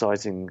really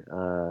exciting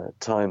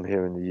time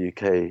here in the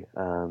UK.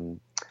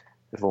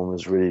 Everyone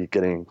was really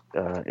getting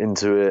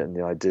into it, and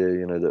the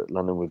idea, that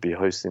London would be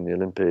hosting the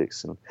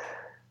Olympics,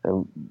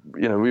 and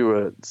we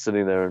were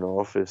sitting there in our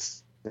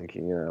office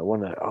thinking, I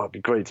wonder, it'd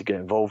be great to get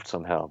involved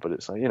somehow, but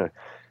it's like,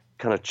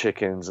 kind of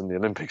chickens and the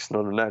Olympics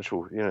not a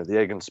natural, the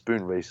egg and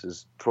spoon race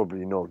is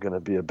probably not going to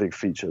be a big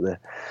feature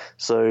there.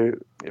 So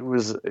it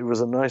was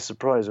a nice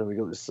surprise when we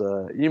got this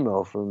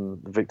email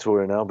from the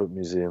Victoria and Albert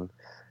Museum,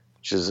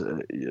 which is,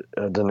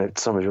 I don't know if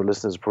some of your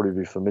listeners will probably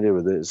be familiar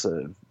with it. It's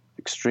an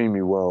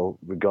extremely well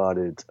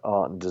regarded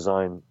art and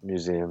design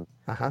museum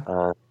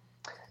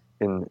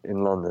in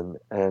London.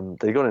 And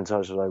they got in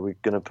touch with, like, we're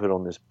going to put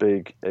on this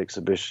big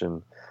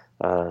exhibition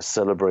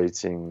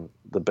celebrating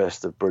the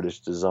best of British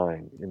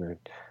design,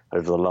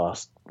 over the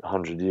last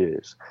 100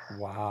 years.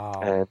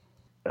 Wow.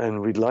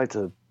 And we'd like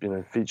to,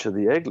 feature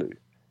the igloo.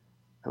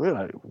 And we're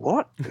like,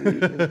 what?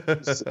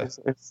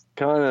 it's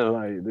kind of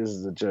like, this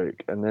is a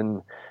joke. And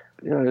then,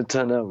 it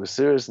turned out it was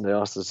serious, and they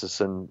asked us to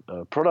send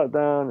a product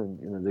down,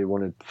 and, they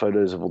wanted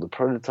photos of all the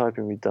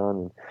prototyping we'd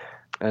done.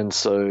 And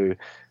so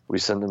we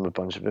sent them a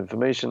bunch of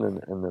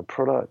information and the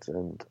product,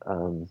 and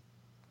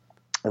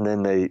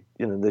then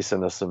they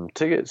sent us some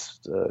tickets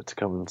to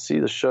come and see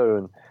the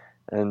show,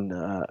 and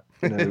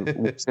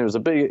it was a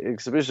big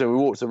exhibition. We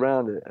walked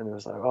around it, and it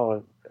was like,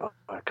 oh,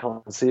 I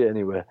can't see it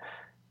anywhere.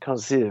 Can't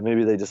see it.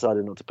 Maybe they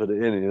decided not to put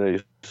it in.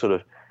 You sort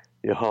of,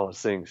 your heart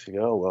sinks. You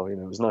go, oh well, it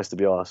was nice to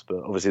be asked,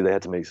 but obviously they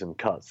had to make some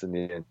cuts in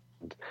the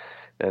end,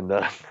 and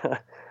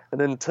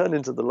then turn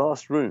into the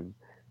last room,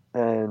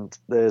 and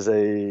there's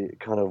a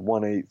kind of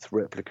 1/8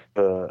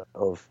 replica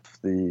of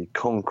the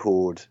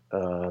Concorde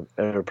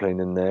airplane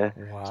in there.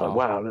 Wow. It's like,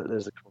 wow, look,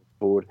 there's a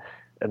Concorde,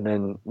 and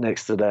then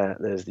next to that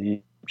there's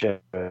the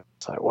Jaguar.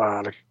 It's like,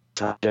 wow, look,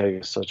 that Jaguar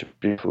is such a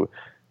beautiful.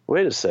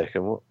 Wait a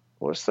second,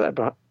 what's that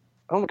about?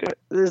 Oh my God,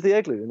 there's the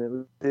igloo,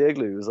 and the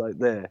igloo was like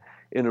there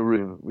in a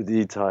room with the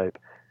E-Type,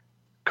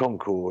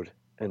 Concorde,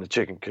 and a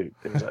chicken coop.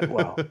 It was like,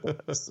 wow,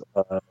 that's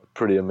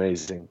pretty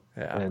amazing.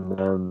 Yeah.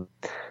 And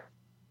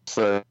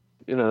so,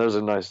 that was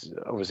a nice.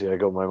 Obviously, I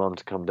got my mum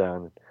to come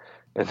down,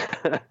 and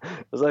I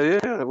was like,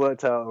 yeah, it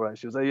worked out all right.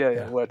 She was like, yeah,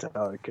 it worked out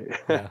okay.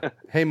 Yeah.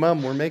 Hey,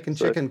 Mum, we're making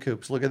chicken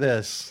coops. Look at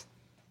this.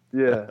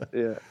 Yeah.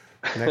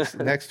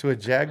 next to a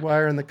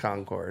Jaguar and the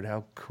Concorde.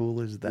 How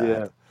cool is that?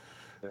 Yeah.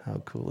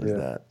 How cool is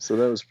that? So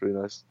that was pretty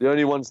nice. The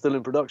only one still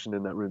in production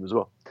in that room as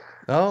well.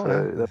 Oh,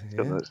 so that's kind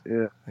of nice.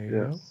 Yeah.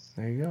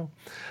 There you go.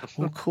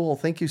 Well, cool.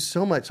 Thank you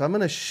so much. I'm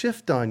going to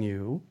shift on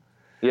you.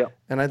 Yeah.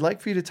 And I'd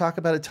like for you to talk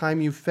about a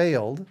time you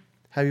failed,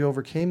 how you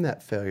overcame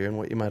that failure, and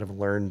what you might have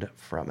learned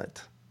from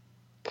it.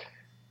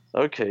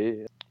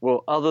 Okay.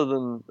 Well, other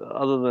than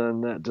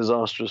that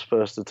disastrous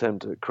first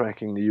attempt at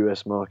cracking the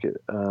US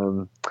market,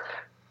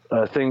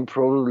 I think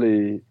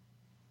probably,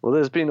 well,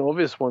 there's been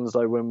obvious ones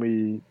like when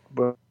we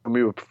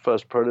were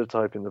first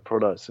prototyping the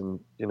products, and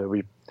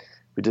we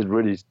did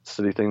really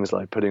silly things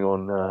like putting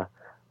on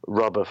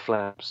rubber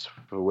flaps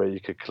for where you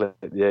could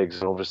collect the eggs,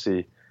 and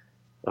obviously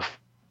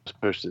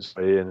pushed its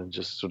way in and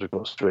just sort of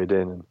got straight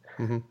in,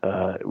 and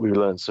we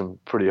learned some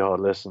pretty hard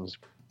lessons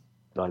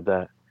like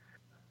that.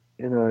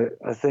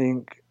 I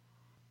think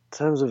in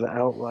terms of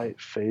outright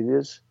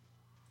failures,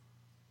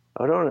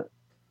 I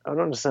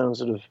don't sound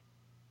sort of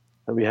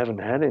that we haven't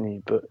had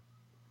any, but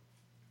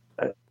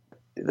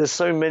there's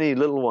so many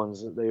little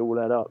ones that they all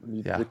add up.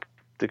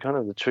 The kind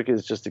of the trick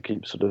is just to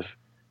keep sort of,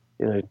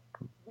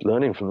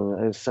 learning from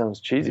them. It sounds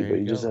cheesy, but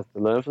you just have to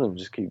learn from them.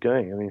 Just keep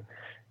going. I mean,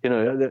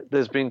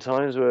 there's been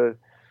times where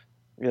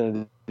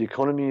the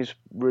economy's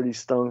really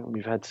stung.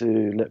 We've had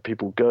to let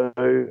people go,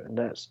 and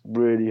that's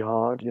really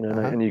hard,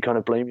 and you kind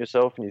of blame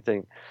yourself and you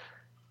think,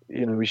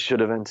 we should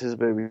have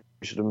anticipated, we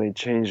should have made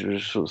change, we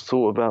sort of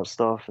thought about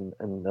stuff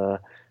and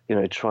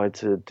tried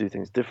to do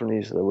things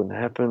differently so that wouldn't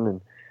happen.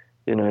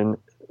 And, and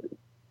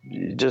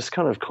you just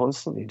kind of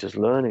constantly just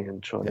learning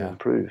and trying to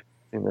improve.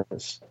 I think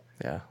that's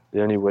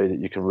the only way that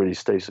you can really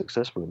stay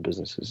successful in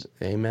businesses.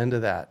 Amen to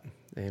that.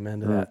 Amen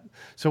to that.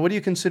 So what do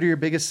you consider your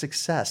biggest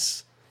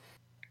success?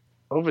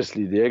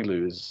 Obviously, the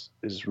igloo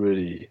is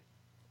really,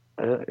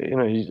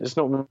 it's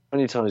not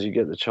many times you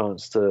get the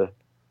chance to,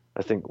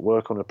 I think,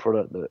 work on a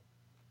product that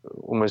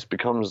almost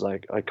becomes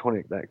like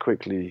iconic that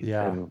quickly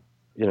and,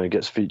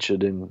 gets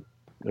featured in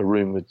a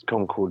room with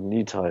Concord and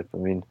E-Type. I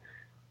mean,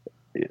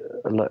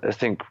 I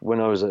think when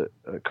I was at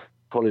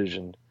college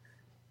and,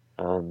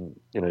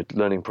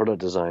 learning product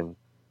design,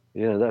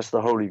 that's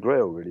the holy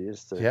grail really,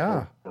 is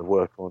to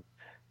work on,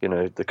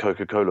 the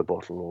Coca-Cola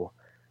bottle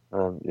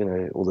or,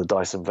 or the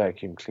Dyson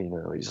vacuum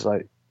cleaner. It's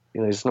like,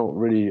 it's not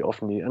really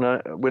often,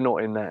 we're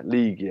not in that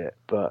league yet,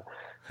 but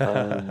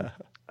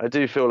I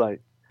do feel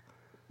like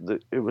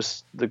it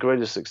was the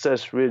greatest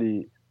success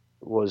really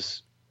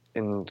was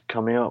in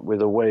coming up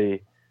with a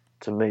way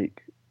to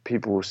make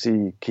people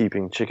see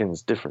keeping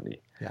chickens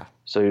differently. Yeah.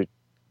 So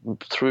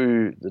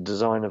through the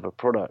design of a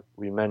product,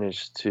 we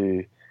managed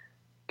to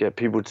get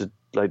people to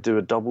like do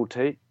a double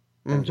take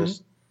and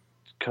just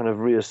kind of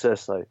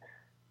reassess like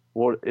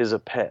what is a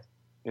pet.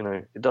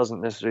 It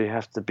doesn't necessarily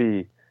have to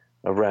be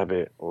a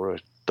rabbit or a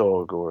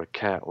dog or a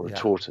cat or a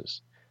tortoise.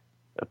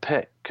 A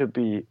pet could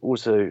be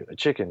also a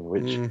chicken,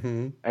 which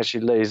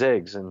actually lays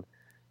eggs. And,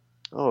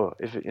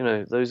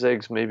 if those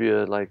eggs maybe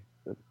are like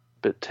a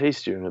bit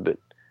tastier and a bit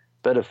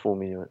better for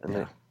me.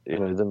 And,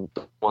 than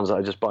the ones that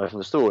I just buy from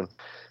the store. And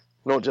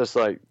not just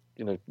like,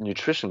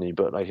 nutritionally,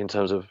 but like in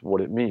terms of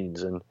what it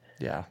means. And,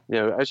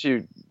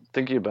 actually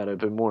thinking about it a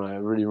bit more, I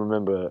really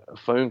remember a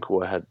phone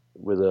call I had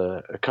with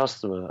a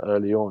customer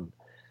early on.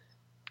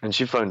 And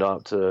she phoned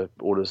up to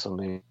order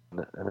something,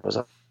 and it was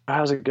like,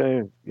 how's it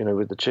going,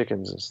 with the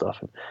chickens and stuff?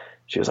 And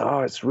she was like,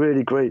 oh, it's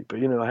really great, but,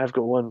 I have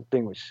got one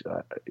thing which,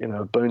 a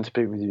bone to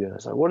pick with you. And I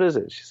was like, what is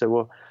it? She said,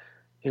 well,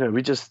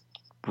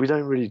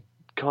 we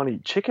can't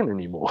eat chicken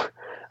anymore.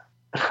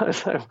 And I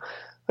was like,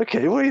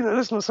 okay, well,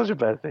 that's not such a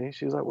bad thing.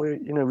 She was like, well,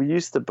 we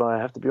used to buy, I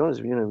have to be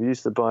honest, we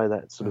used to buy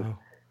that sort of,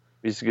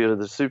 we used to go to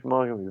the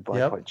supermarket and we would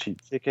buy quite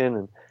cheap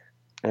chicken.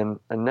 And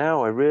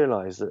now I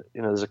realize that,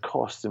 there's a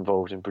cost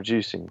involved in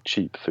producing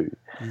cheap food.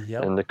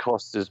 And the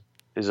cost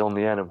is on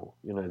the animal,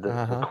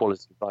 the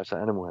quality of life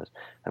that animal has.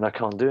 And I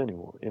can't do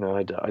anymore.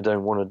 I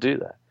don't want to do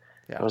that.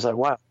 I was like,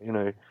 wow,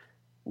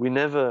 we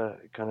never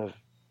kind of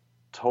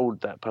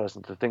told that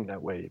person to think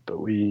that way, but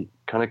we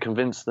kind of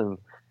convinced them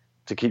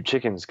to keep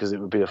chickens because it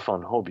would be a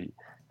fun hobby.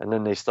 And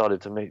then they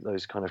started to make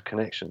those kind of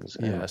connections.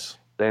 And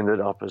they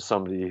ended up as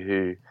somebody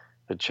who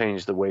had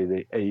changed the way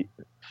they ate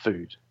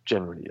food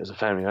generally as a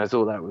family. And I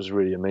thought that was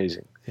really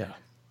amazing. Yeah.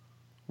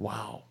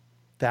 Wow.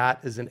 That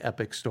is an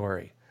epic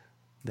story.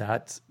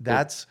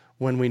 That's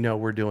when we know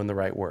we're doing the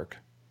right work.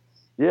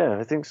 Yeah,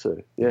 I think so.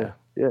 Yeah.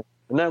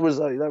 And that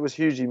was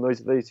hugely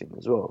motivating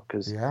as well,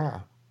 because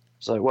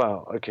it's like,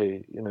 wow,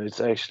 okay,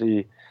 it's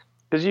actually,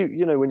 because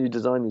when you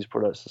design these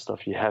products and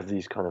stuff, you have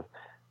these kind of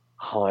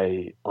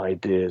high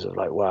ideas of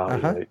like, wow,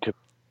 it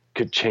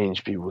could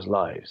change people's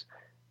lives.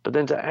 But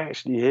then to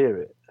actually hear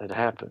it had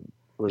happened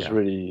was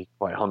really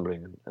quite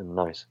humbling and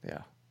nice.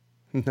 Yeah.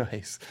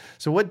 Nice.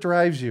 So what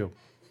drives you?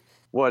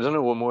 Well, I don't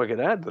know what more I could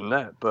add than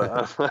that, but,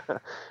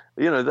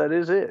 that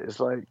is it. It's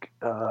like,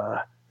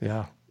 I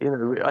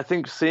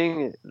think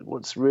seeing it,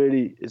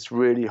 it's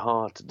really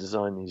hard to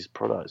design these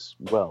products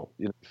well,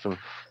 from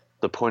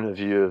the point of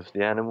view of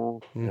the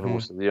animal and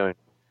also the owner.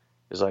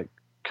 It's like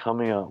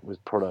coming up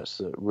with products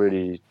that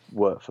really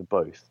work for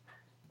both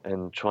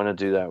and trying to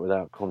do that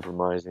without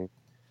compromising.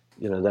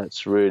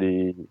 It's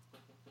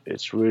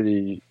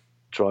really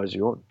drives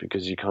you on,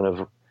 because you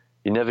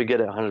never get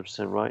it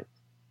 100% right.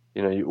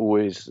 You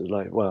always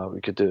like, wow,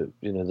 we could do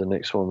it, the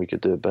next one we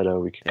could do it better,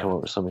 we could come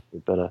up with something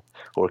better.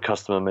 Or a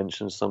customer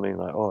mentions something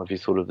like, oh, have you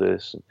thought of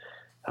this? And,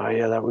 oh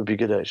yeah, that would be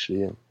good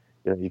actually.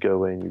 And you go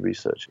away and you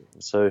research it.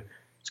 And so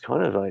it's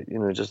kind of like,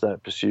 just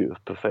that pursuit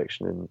of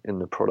perfection in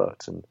the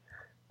product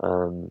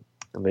and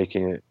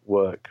making it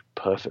work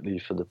perfectly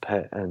for the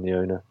pet and the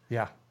owner.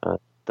 Yeah.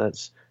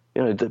 That's,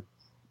 the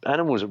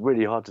animals are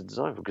really hard to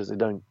design because they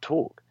don't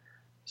talk.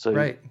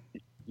 So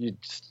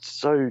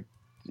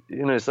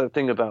it's that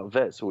thing about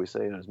vets always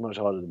say, it's much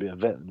harder to be a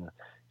vet than a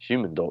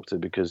human doctor,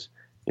 because,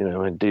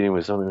 I'm dealing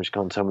with something which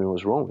can't tell me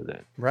what's wrong with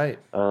it. Right.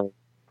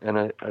 And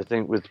I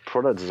think with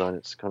product design,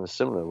 it's kind of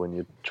similar. When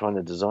you're trying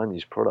to design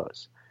these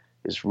products,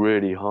 it's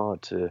really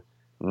hard to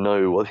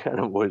know what the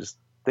animal is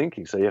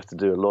thinking. So you have to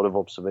do a lot of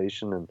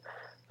observation and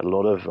a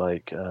lot of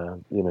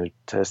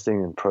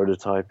testing and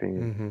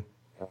prototyping.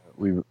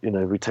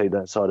 We take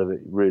that side of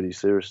it really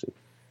seriously.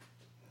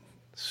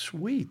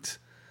 Sweet.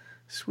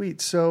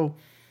 So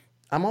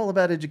I'm all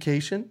about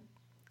education,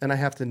 and I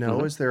have to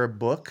know, is there a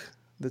book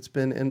that's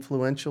been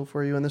influential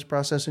for you in this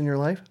process in your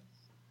life?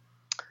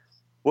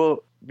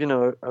 Well,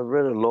 I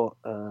read a lot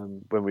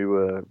when we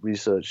were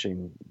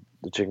researching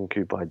the chicken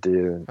coop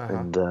idea,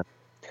 and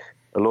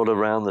a lot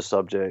around the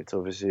subject.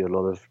 Obviously, a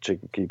lot of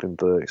chicken keeping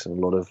books and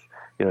a lot of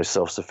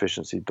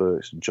self-sufficiency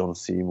books, John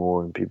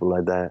Seymour and people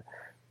like that.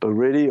 But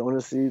really,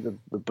 honestly, the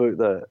book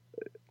that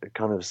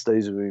kind of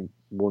stays with me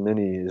more than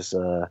any is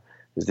The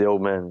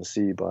Old Man and the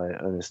Sea by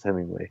Ernest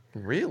Hemingway.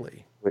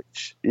 Really?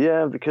 Which,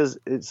 yeah, because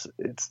it's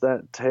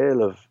that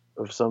tale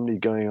of somebody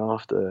going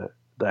after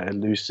that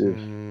elusive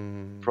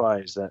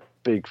prize, that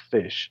big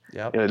fish.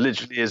 Yep. It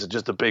literally is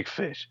just a big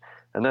fish.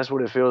 And that's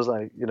what it feels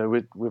like.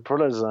 We're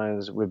product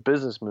designers, we're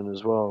businessmen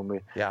as well,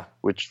 and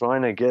we're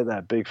trying to get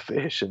that big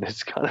fish, and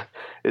it's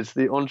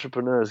the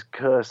entrepreneur's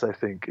curse, I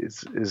think.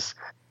 Is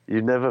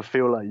you never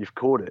feel like you've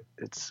caught it.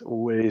 It's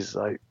always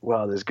like,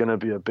 wow, there's going to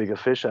be a bigger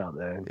fish out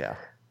there.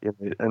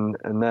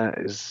 And that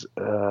is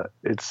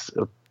it's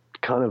a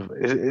kind of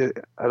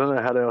I don't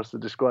know how else to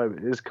describe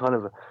it.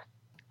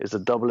 It's a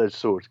double-edged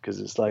sword,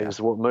 because it's like it's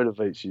what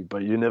motivates you,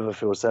 but you never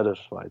feel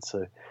satisfied.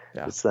 So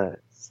it's that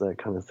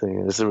kind of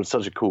thing. It's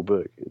such a cool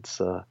book. It's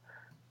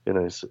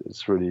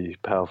it's really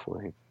powerful,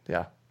 I think.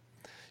 Yeah.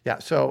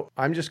 So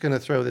I'm just going to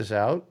throw this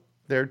out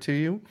there to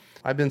you.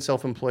 I've been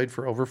self-employed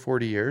for over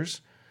 40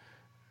 years.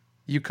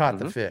 You caught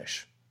the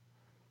fish.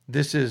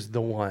 This is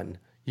the one.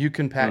 You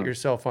can pat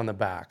yourself on the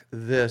back.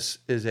 This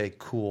is a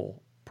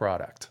cool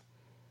product.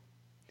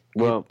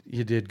 Well,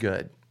 you did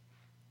good.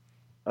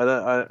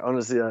 I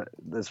honestly,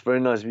 that's very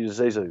nice of you to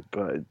say so,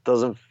 but it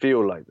doesn't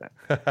feel like that,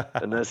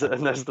 and that's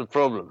the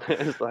problem.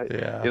 It's like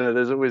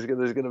there's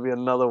going to be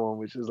another one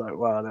which is like,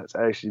 wow, that's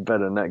actually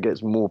better, and that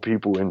gets more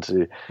people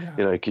into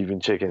keeping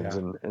chickens,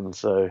 and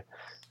so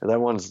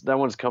that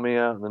one's coming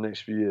out in the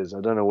next few years.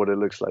 I don't know what it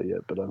looks like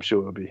yet, but I'm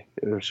sure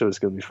it's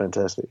going to be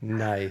fantastic.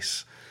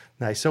 Nice.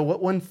 So, what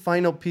one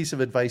final piece of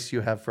advice do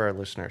you have for our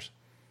listeners?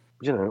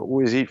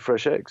 Always eat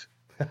fresh eggs.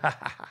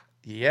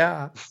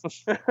 Yeah.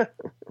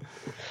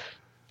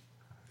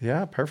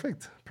 Yeah,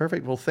 perfect.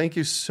 Well, thank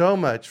you so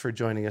much for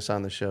joining us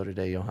on the show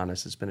today,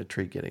 Johannes. It's been a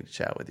treat getting to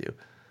chat with you.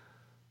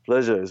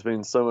 Pleasure. It's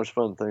been so much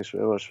fun. Thanks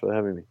very much for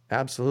having me.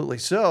 Absolutely.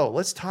 So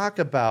let's talk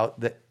about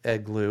the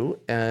Igloo,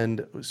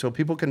 and so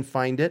people can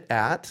find it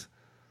at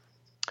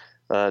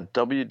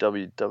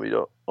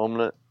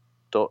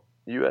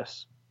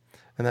www.omelette.us.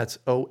 And that's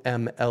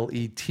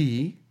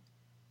OMLET.us.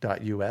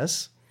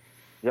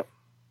 Yep.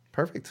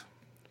 Perfect.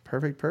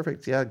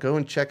 Yeah, go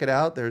and check it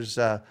out. There's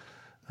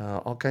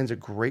all kinds of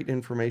great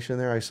information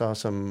there. I saw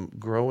some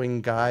growing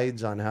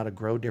guides on how to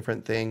grow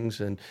different things,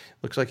 and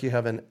looks like you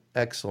have an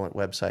excellent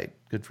website.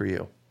 Good for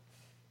you.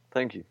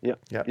 Thank you. Yeah.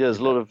 There's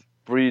a lot of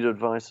breed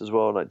advice as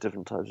well, like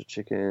different types of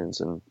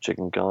chickens and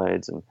chicken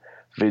guides and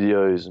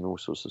videos and all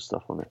sorts of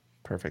stuff on it.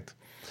 Perfect.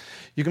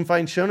 You can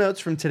find show notes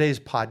from today's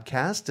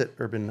podcast at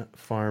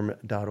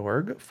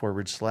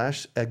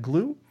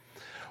urbanfarm.org/igloo.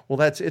 Well,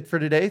 that's it for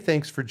today.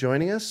 Thanks for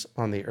joining us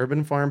on the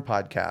Urban Farm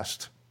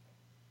Podcast.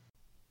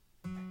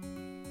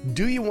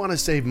 Do you want to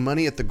save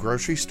money at the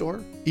grocery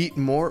store, eat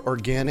more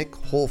organic,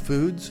 whole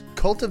foods,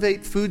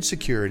 cultivate food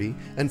security,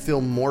 and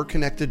feel more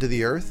connected to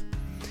the earth?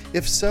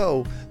 If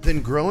so,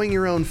 then growing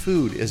your own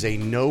food is a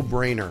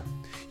no-brainer.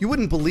 You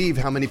wouldn't believe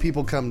how many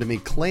people come to me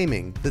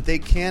claiming that they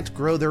can't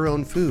grow their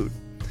own food.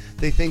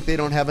 They think they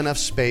don't have enough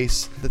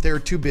space, that they're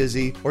too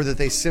busy, or that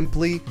they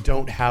simply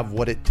don't have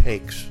what it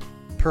takes.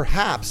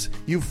 Perhaps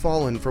you've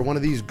fallen for one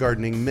of these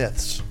gardening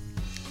myths.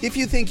 If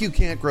you think you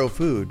can't grow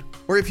food,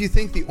 or if you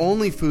think the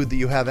only food that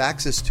you have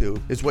access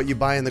to is what you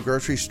buy in the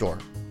grocery store,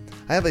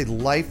 I have a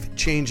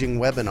life-changing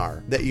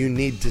webinar that you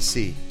need to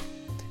see.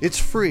 It's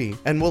free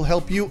and will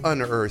help you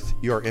unearth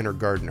your inner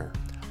gardener.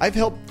 I've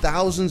helped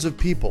thousands of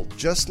people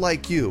just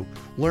like you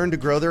learn to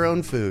grow their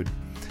own food,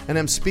 and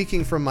I'm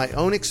speaking from my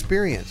own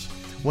experience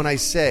when I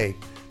say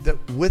that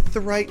with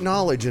the right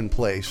knowledge in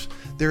place,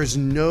 there is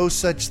no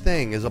such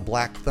thing as a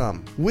black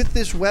thumb. With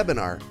this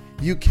webinar,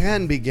 you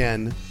can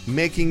begin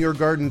making your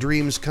garden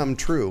dreams come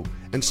true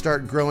and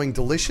start growing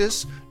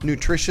delicious,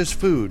 nutritious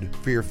food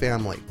for your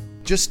family.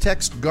 Just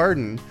text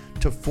GARDEN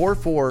to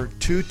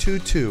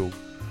 44222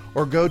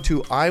 or go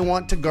to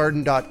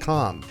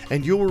iwanttogarden.com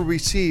and you will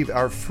receive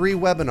our free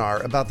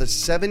webinar about the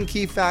 7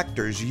 key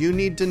factors you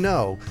need to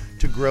know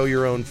to grow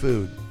your own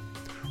food.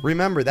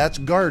 Remember, that's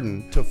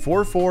GARDEN to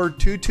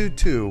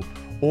 44222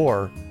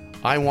 or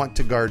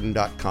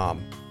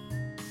iwanttogarden.com.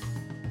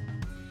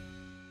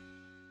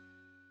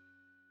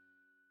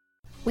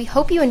 We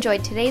hope you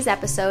enjoyed today's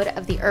episode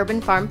of the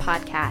Urban Farm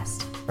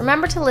Podcast.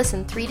 Remember to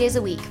listen 3 days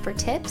a week for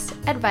tips,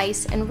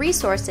 advice, and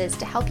resources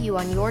to help you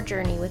on your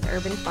journey with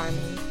urban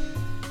farming.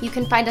 You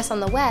can find us on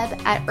the web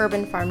at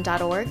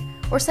urbanfarm.org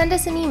or send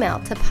us an email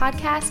to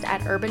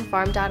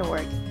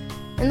podcast@urbanfarm.org.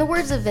 In the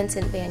words of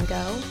Vincent van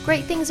Gogh,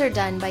 great things are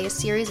done by a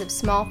series of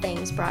small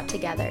things brought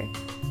together.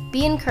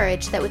 Be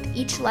encouraged that with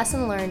each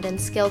lesson learned and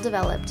skill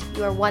developed,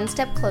 you are one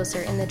step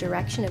closer in the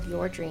direction of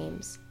your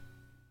dreams.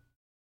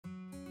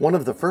 One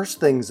of the first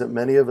things that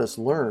many of us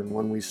learn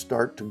when we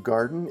start to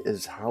garden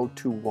is how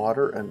to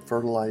water and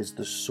fertilize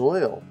the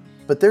soil.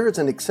 But there is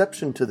an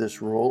exception to this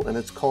rule, and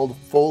it's called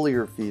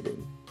foliar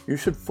feeding. You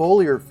should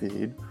foliar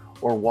feed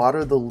or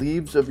water the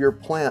leaves of your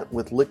plant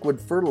with liquid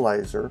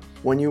fertilizer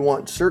when you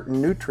want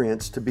certain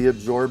nutrients to be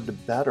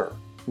absorbed better.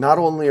 Not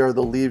only are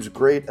the leaves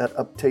great at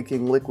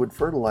uptaking liquid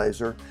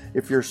fertilizer,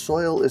 if your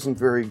soil isn't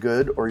very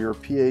good or your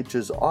pH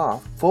is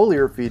off,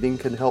 foliar feeding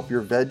can help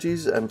your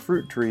veggies and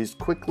fruit trees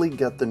quickly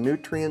get the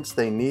nutrients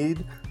they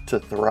need to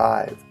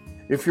thrive.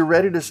 If you're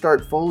ready to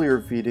start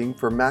foliar feeding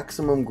for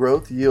maximum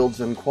growth,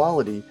 yields, and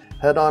quality,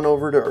 head on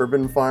over to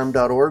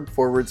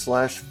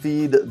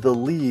urbanfarm.org/feed the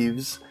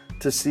leaves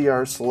to see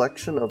our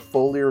selection of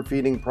foliar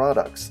feeding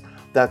products.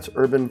 That's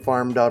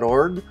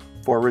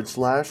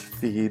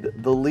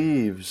urbanfarm.org/feed the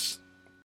leaves.